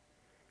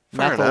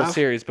 Fair Not the whole enough.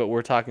 series, but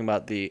we're talking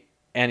about the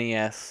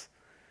NES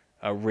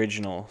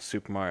original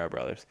Super Mario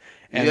Brothers.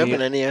 You have the-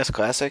 an NES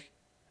Classic?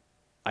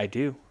 I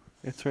do.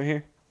 It's right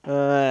here.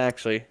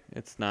 Actually,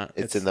 it's not.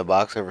 It's in the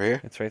box over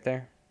here. It's right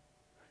there.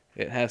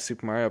 It has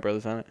Super Mario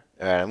Brothers on it.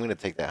 All right, I'm gonna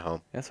take that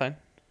home. That's fine.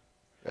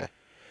 Okay.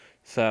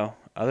 So,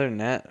 other than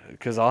that,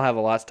 because I'll have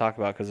a lot to talk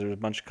about because there's a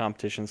bunch of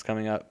competitions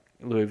coming up.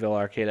 Louisville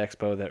Arcade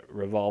Expo that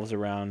revolves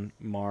around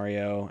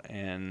Mario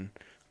and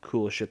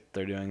cool shit that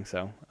they're doing.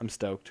 So, I'm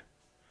stoked.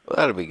 Well,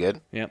 that'll be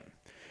good. Yep.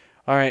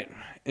 All right.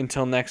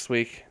 Until next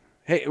week.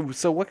 Hey,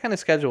 so what kind of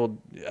schedule?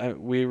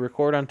 We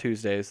record on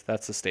Tuesdays.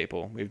 That's a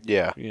staple.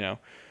 Yeah.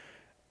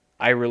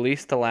 I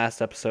released the last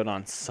episode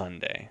on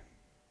Sunday.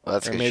 Well,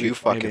 that's Or because maybe- you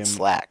fucking maybe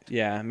slacked.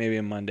 Yeah, maybe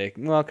a Monday.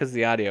 Well, because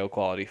the audio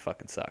quality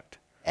fucking sucked.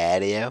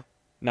 Adio?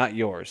 Not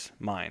yours,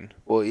 mine.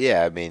 Well,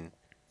 yeah, I mean,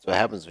 that's what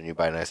happens when you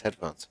buy nice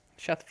headphones.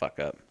 Shut the fuck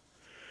up.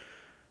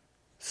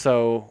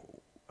 So,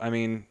 I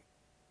mean,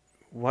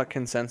 what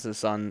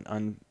consensus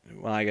on?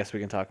 Well, I guess we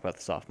can talk about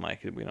the soft mic.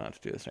 We don't have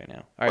to do this right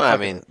now. All right, Well, I fuck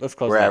it. mean, let's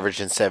close. we're it out.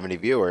 averaging 70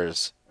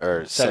 viewers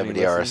or 70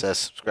 70 RSS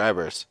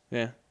subscribers.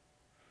 Yeah.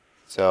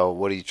 So,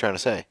 what are you trying to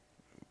say?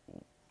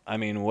 I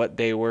mean, what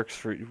day works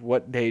for?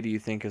 What day do you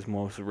think is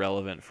most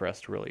relevant for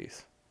us to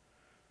release?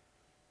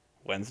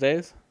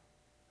 Wednesdays?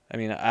 I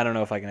mean, I don't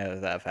know if I can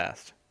edit that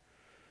fast.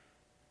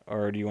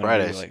 Or do you want to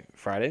do Fridays. like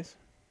Fridays?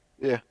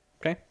 Yeah.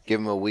 Okay. Give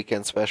them a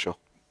weekend special.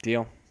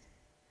 Deal.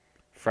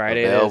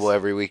 Friday Available it is.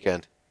 every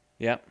weekend.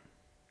 Yep.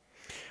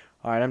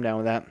 All right, I'm down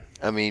with that.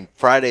 I mean,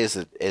 Friday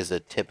is a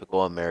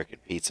typical American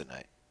pizza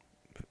night.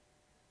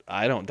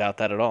 I don't doubt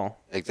that at all.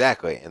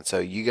 Exactly. And so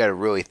you got to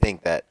really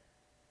think that,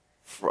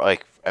 for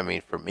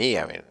me,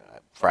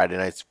 Friday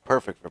night's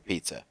perfect for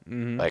pizza.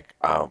 Mm-hmm. Like,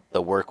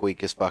 the work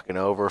week is fucking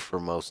over for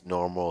most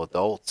normal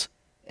adults.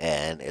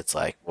 And it's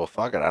like, well,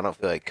 fuck it. I don't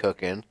feel like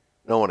cooking.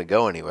 Don't want to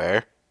go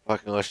anywhere.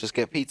 Fucking let's just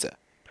get pizza.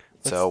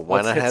 So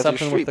why not hit have your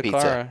something street with the pizza?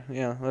 car?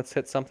 Yeah, let's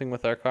hit something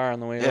with our car on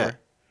the way Yeah. over.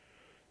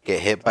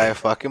 Get hit by a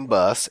fucking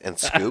bus and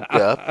scooped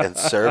up and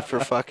served for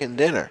fucking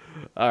dinner.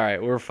 All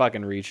right, we're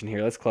fucking reaching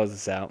here. Let's close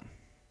this out.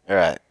 All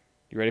right.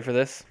 You ready for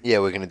this? Yeah,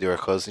 we're going to do our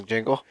closing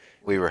jingle.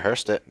 We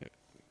rehearsed it.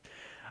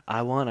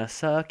 I wanna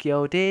suck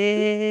your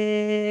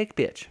dick,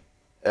 bitch.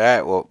 All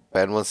right. Well,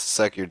 Ben wants to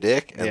suck your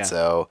dick. And Yeah.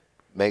 so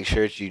make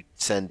sure that you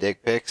send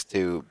dick pics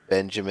to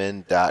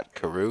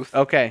benjamin.caruth.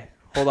 Okay,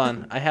 hold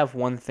on. I have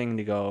one thing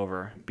to go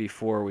over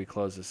before we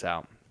close this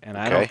out, and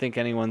I don't Okay. think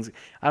anyone's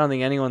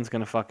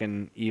gonna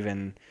fucking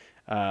even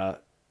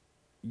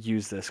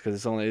use this because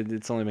it's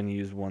only been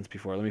used once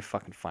before. Let me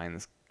fucking find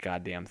this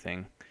goddamn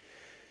thing.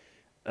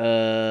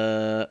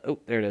 Oh,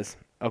 there it is.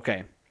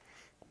 Okay.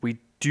 We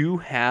do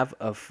have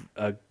oh,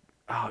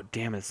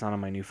 damn it, it's not on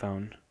my new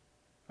phone.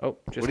 Oh,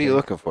 just What are kidding. you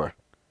looking for?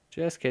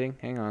 Just kidding.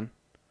 Hang on.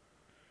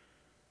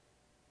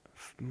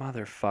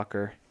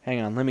 Motherfucker.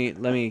 Hang on. Let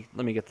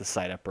me get the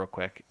site up real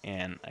quick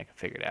and I can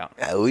figure it out.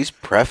 At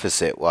least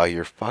preface it while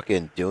you're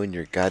fucking doing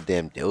your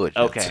goddamn diligence.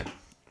 Okay.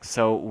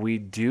 So we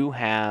do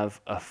have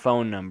a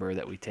phone number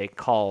that we take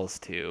calls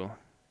to.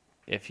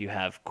 If you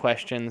have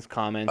questions,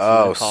 comments, you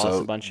Oh, want to call us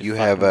so a bunch of you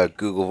have a fucking...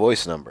 Google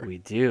Voice number. We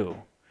do.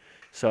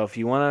 So if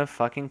you want to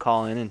fucking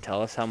call in and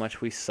tell us how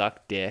much we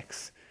suck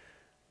dicks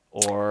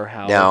or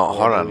how... Now, hold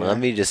horrible on. we Let are-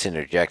 me just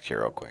interject here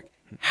real quick.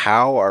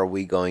 How are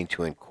we going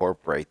to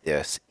incorporate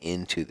this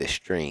into the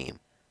stream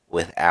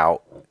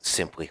without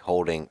simply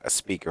holding a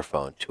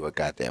speakerphone to a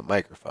goddamn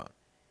microphone?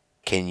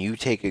 Can you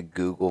take a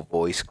Google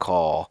Voice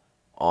call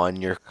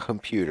on your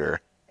computer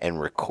and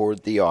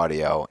record the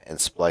audio and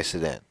splice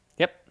it in?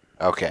 Yep.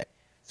 Okay.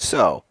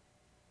 So,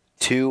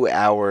 to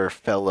our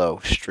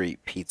fellow Street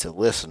Pizza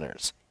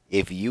listeners,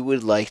 if you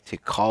would like to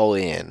call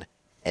in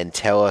and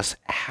tell us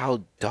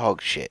how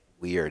dog shit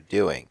we are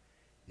doing,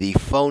 the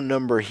phone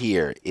number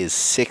here is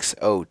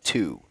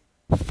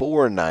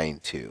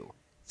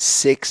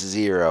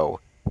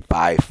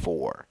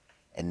 602-492-6054.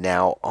 And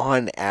now,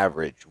 on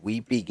average, we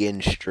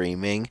begin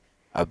streaming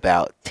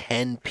about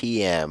 10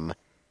 p.m.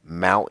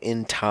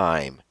 Mountain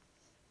Time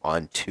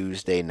on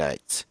Tuesday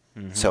nights.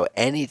 So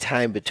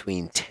anytime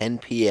between 10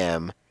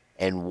 p.m.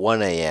 and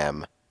 1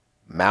 a.m.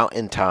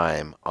 Mountain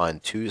Time on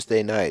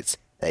Tuesday nights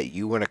that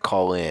you want to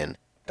call in,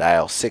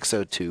 dial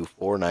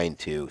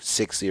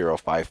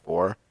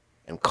 602-492-6054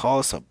 and call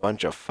us a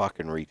bunch of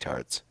fucking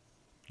retards.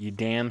 You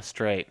damn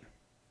straight.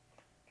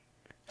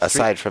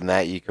 Aside from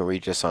that, you can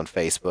reach us on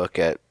Facebook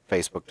at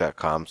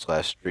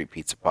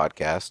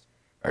facebook.com/streetpizzapodcast.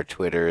 Our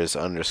Twitter is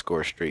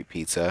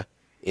 _streetpizza.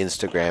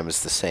 Instagram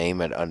is the same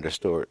at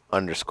 _underscore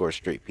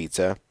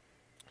streetpizza.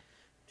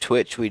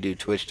 Twitch, we do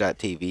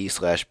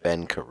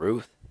twitch.tv/Ben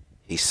Caruth.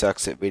 He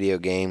sucks at video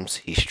games.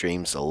 He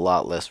streams a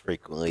lot less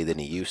frequently than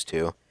he used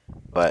to.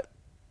 But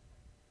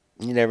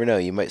you never know.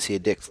 You might see a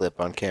dick slip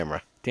on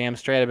camera. Damn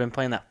straight. I've been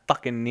playing that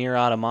fucking Nier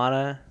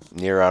Automata.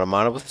 Nier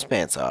Automata with his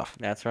pants off.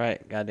 That's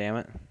right. God damn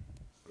it.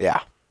 Yeah.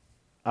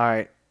 All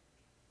right.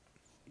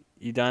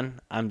 You done?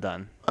 I'm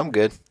done. I'm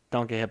good.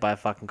 Don't get hit by a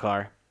fucking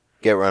car.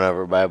 Get run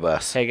over by a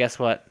bus. Hey, guess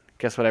what?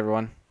 Guess what,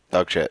 everyone?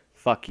 Dog shit.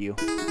 Fuck you.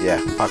 Yeah.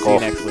 Fuck See you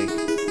off. next week.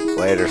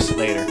 Laters.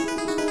 Later.